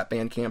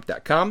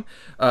chrisoliver.bandcamp.com.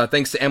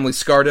 Thanks to Emily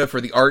Scarda for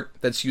the art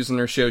that's used on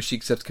our show. She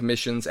accepts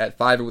commissions at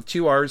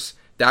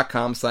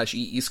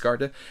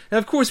fiverr.com/EEScarda. And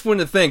of course, we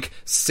want to thank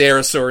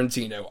Sarah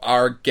Sorrentino,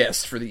 our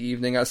guest for the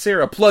evening.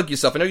 Sarah, plug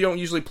yourself. I know you don't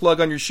usually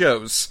plug on your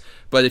shows,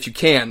 but if you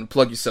can,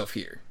 plug yourself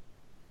here.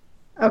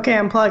 Okay,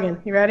 I'm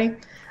plugging. You ready?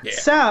 Yeah.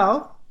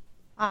 So,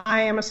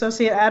 I am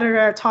associate editor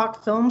at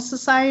Talk Film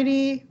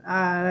Society.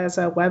 As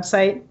a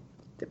website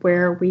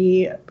where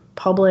we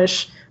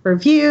publish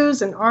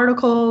reviews and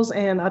articles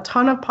and a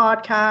ton of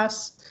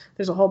podcasts.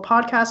 There's a whole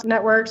podcast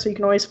network, so you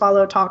can always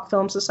follow Talk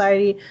Film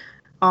Society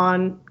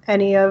on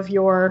any of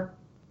your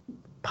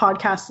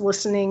podcast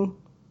listening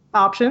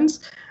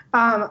options.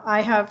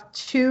 I have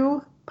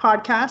 2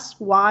 podcasts.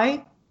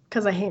 Why?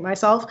 Because I hate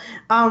myself.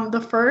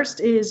 The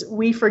first is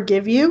We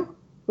Forgive You,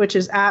 which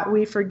is at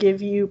We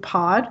Forgive You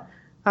Pod,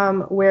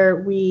 where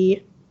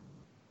we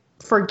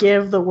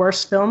forgive the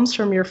worst films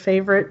from your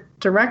favorite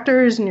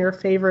directors and your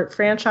favorite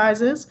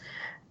franchises.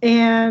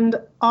 And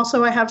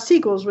also I have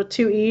Sequels with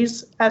 2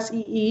 E's,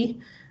 SEE,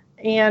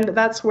 and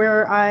that's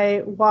where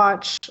I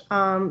watch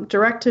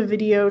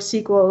direct-to-video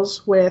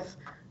sequels with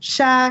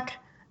Shaq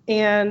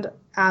and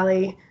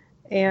Ali,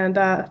 and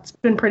it's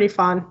been pretty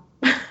fun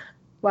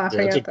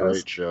laughing at those. It's a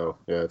great show.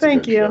 Yeah,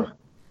 Thank you.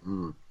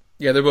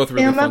 Yeah, they're both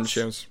really fun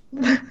shows.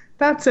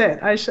 That's it.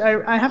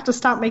 I have to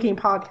stop making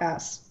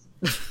podcasts.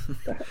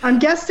 I'm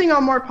guesting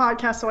on more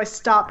podcasts, so I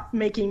stop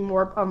making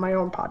more of my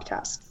own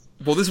podcasts.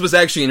 Well, this was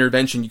actually an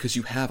intervention because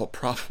you have a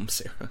problem,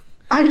 Sarah.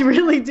 I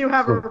really do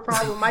have a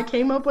problem. I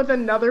came up with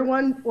another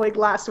one like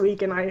last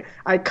week, and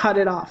I cut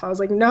it off. I was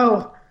like,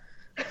 no.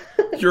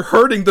 You're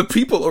hurting the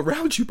people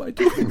around you by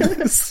doing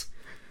this.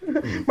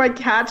 My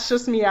cat's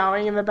just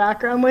meowing in the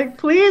background, like,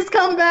 please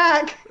come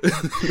back.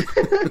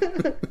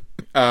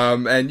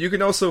 And you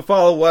can also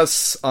follow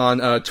us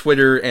on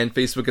Twitter and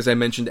Facebook, as I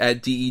mentioned,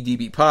 at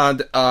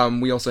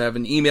DEDBpod. We also have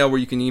an email where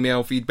you can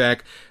email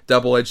feedback,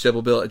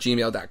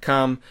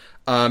 doubleedgedoublebill@gmail.com.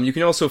 You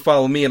can also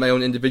follow me at my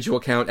own individual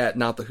account at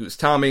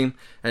NotTheWho'sTommy,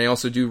 and I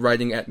also do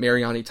writing at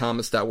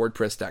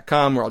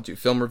marianithomas.wordpress.com, where I'll do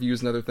film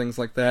reviews and other things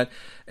like that.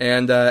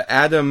 And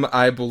Adam,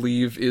 I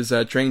believe, is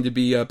training to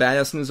be a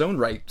badass in his own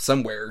right,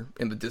 somewhere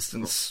in the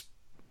distance.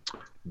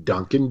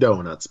 Dunkin'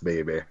 Donuts,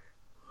 baby.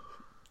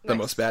 The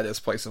most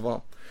badass place of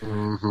all.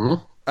 Mm-hmm.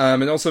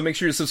 And also make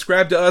sure to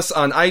subscribe to us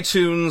on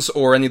iTunes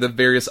or any of the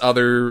various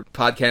other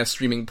podcast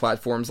streaming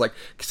platforms, like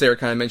Sarah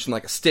kind of mentioned,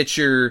 like a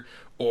Stitcher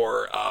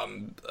or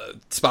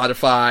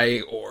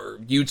Spotify or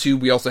YouTube.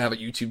 We also have a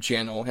YouTube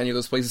channel, any of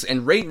those places,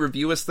 and rate and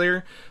review us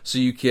there so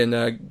you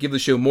can give the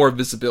show more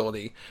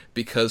visibility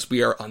because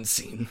we are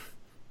unseen.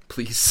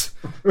 Please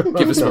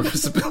give us more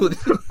visibility.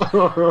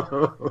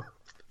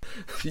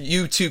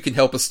 You too can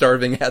help a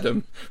starving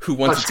Adam who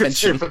wants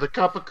attention. For the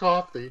cup of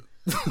coffee.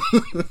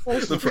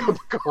 The cup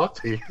of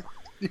coffee.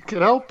 You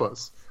can help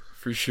us.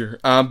 For sure.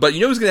 But you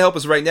know who's going to help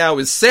us right now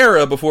is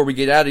Sarah before we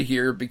get out of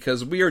here,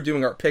 because we are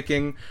doing our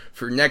picking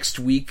for next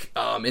week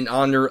in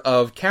honor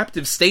of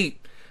Captive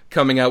State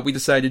coming out. We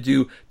decided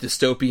to do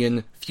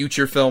dystopian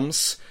future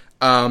films.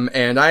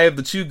 And I have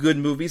the 2 good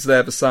movies that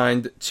I've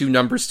assigned 2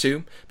 numbers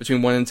to,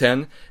 between 1 and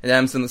 10. And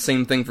Adam's done the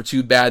same thing for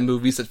 2 bad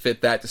movies that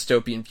fit that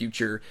dystopian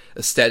future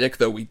aesthetic,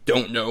 though we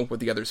don't know what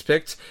the others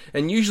picked.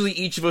 And usually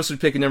each of us would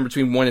pick a number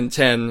between 1 and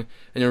 10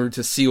 in order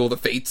to seal the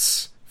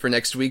fates for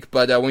next week,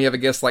 but when we have a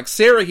guest like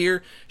Sarah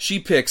here, she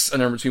picks a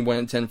number between 1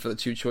 and 10 for the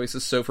 2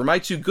 choices. So for my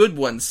 2 good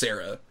ones,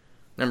 Sarah,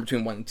 number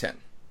between 1 and 10.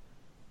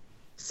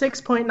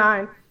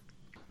 6.9.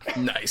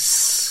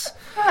 Nice.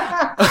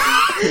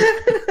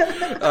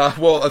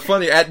 Well,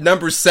 funny, at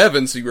number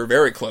 7, so you were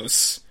very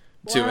close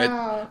to it,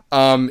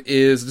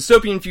 is a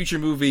dystopian future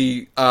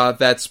movie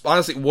that's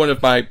honestly one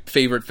of my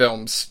favorite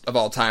films of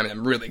all time, and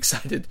I'm really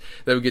excited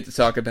that we get to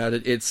talk about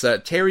it. It's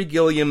Terry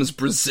Gilliam's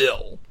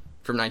Brazil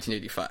from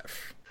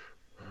 1985.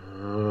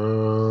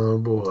 Oh,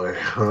 boy.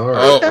 All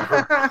right.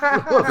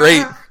 Oh,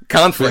 great.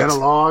 Conflict. Been a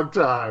long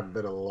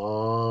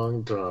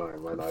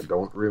time, and I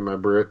don't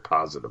remember it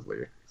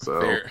positively.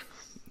 So, Fair.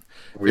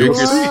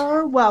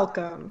 You're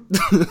welcome.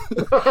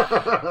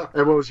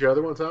 And what was your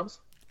other one, Thomas?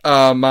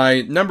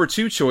 My number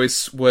 2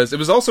 choice it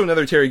was also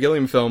another Terry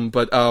Gilliam film,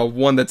 but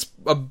one that's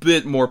a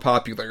bit more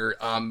popular.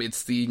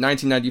 It's the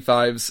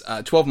 1995's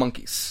 12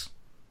 Monkeys.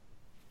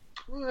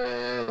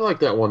 I like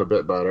that one a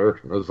bit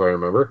better, as I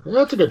remember.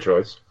 That's a good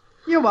choice.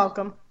 You're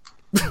welcome.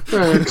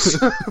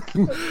 Thanks.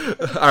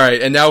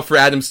 Alright, and now for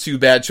Adam's 2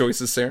 bad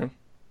choices, Sarah.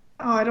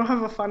 Oh, I don't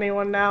have a funny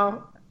one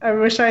now. I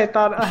wish I had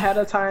thought ahead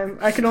of time.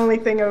 I could only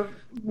think of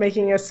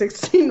making a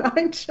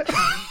 69 choice.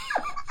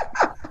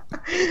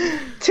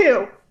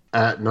 2.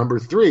 At number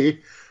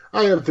 3,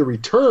 I have the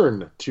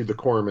return to the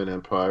Corman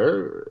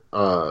Empire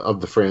of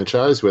the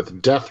franchise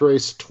with Death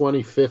Race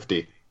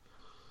 2050.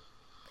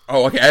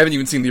 Oh, okay, I haven't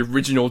even seen the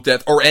original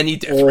Death, or any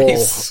Death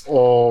Race.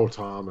 Oh,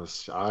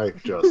 Thomas,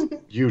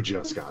 you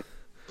just got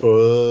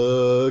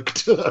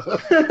fucked.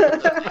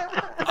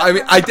 I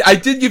mean, I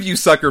did give you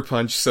Sucker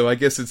Punch, so I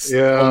guess it's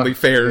only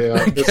fair. Yeah.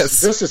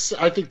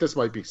 I I think this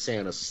might be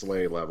Santa's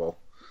sleigh level.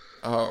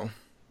 Oh.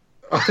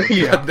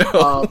 Yeah.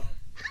 No.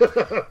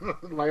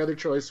 My other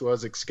choice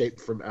was Escape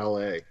from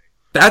L.A.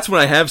 That's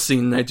what I have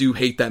seen, and I do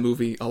hate that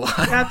movie a lot.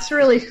 That's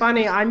really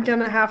funny. I'm going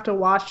to have to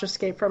watch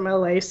Escape from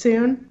L.A.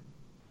 soon.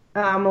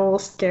 I'm a little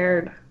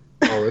scared.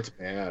 Oh, it's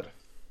bad.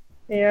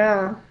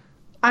 Yeah.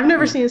 I've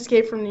never seen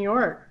Escape from New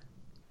York.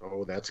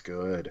 Oh, that's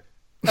good.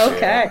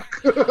 Okay.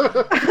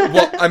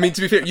 Well, I mean, to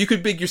be fair, you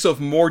could make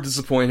yourself more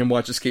disappointed and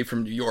watch Escape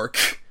from New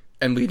York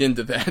and lead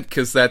into that,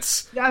 because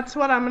that's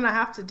what I'm going to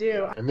have to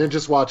do. And then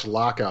just watch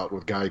Lockout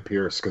with Guy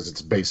Pearce, because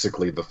it's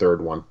basically the third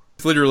one.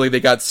 Literally,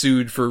 they got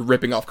sued for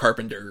ripping off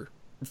Carpenter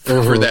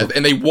for that,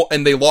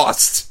 and they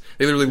lost.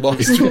 They literally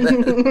lost for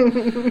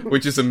that,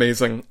 which is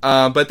amazing.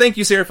 But thank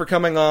you, Sarah, for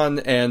coming on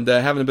and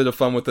having a bit of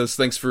fun with us.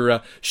 Thanks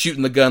for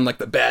shooting the gun like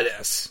the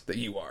badass that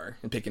you are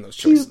and picking those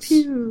choices.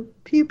 Pew,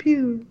 pew,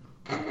 pew,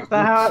 pew.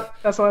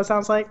 That's what it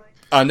sounds like?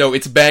 No,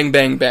 it's bang,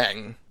 bang,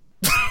 bang.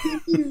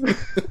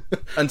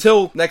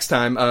 Until next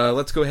time,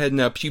 let's go ahead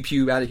and pew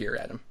pew out of here,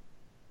 Adam.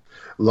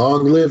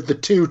 Long live the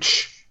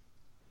Tooch.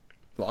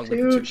 Long live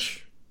the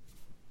Tooch.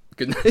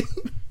 Good night.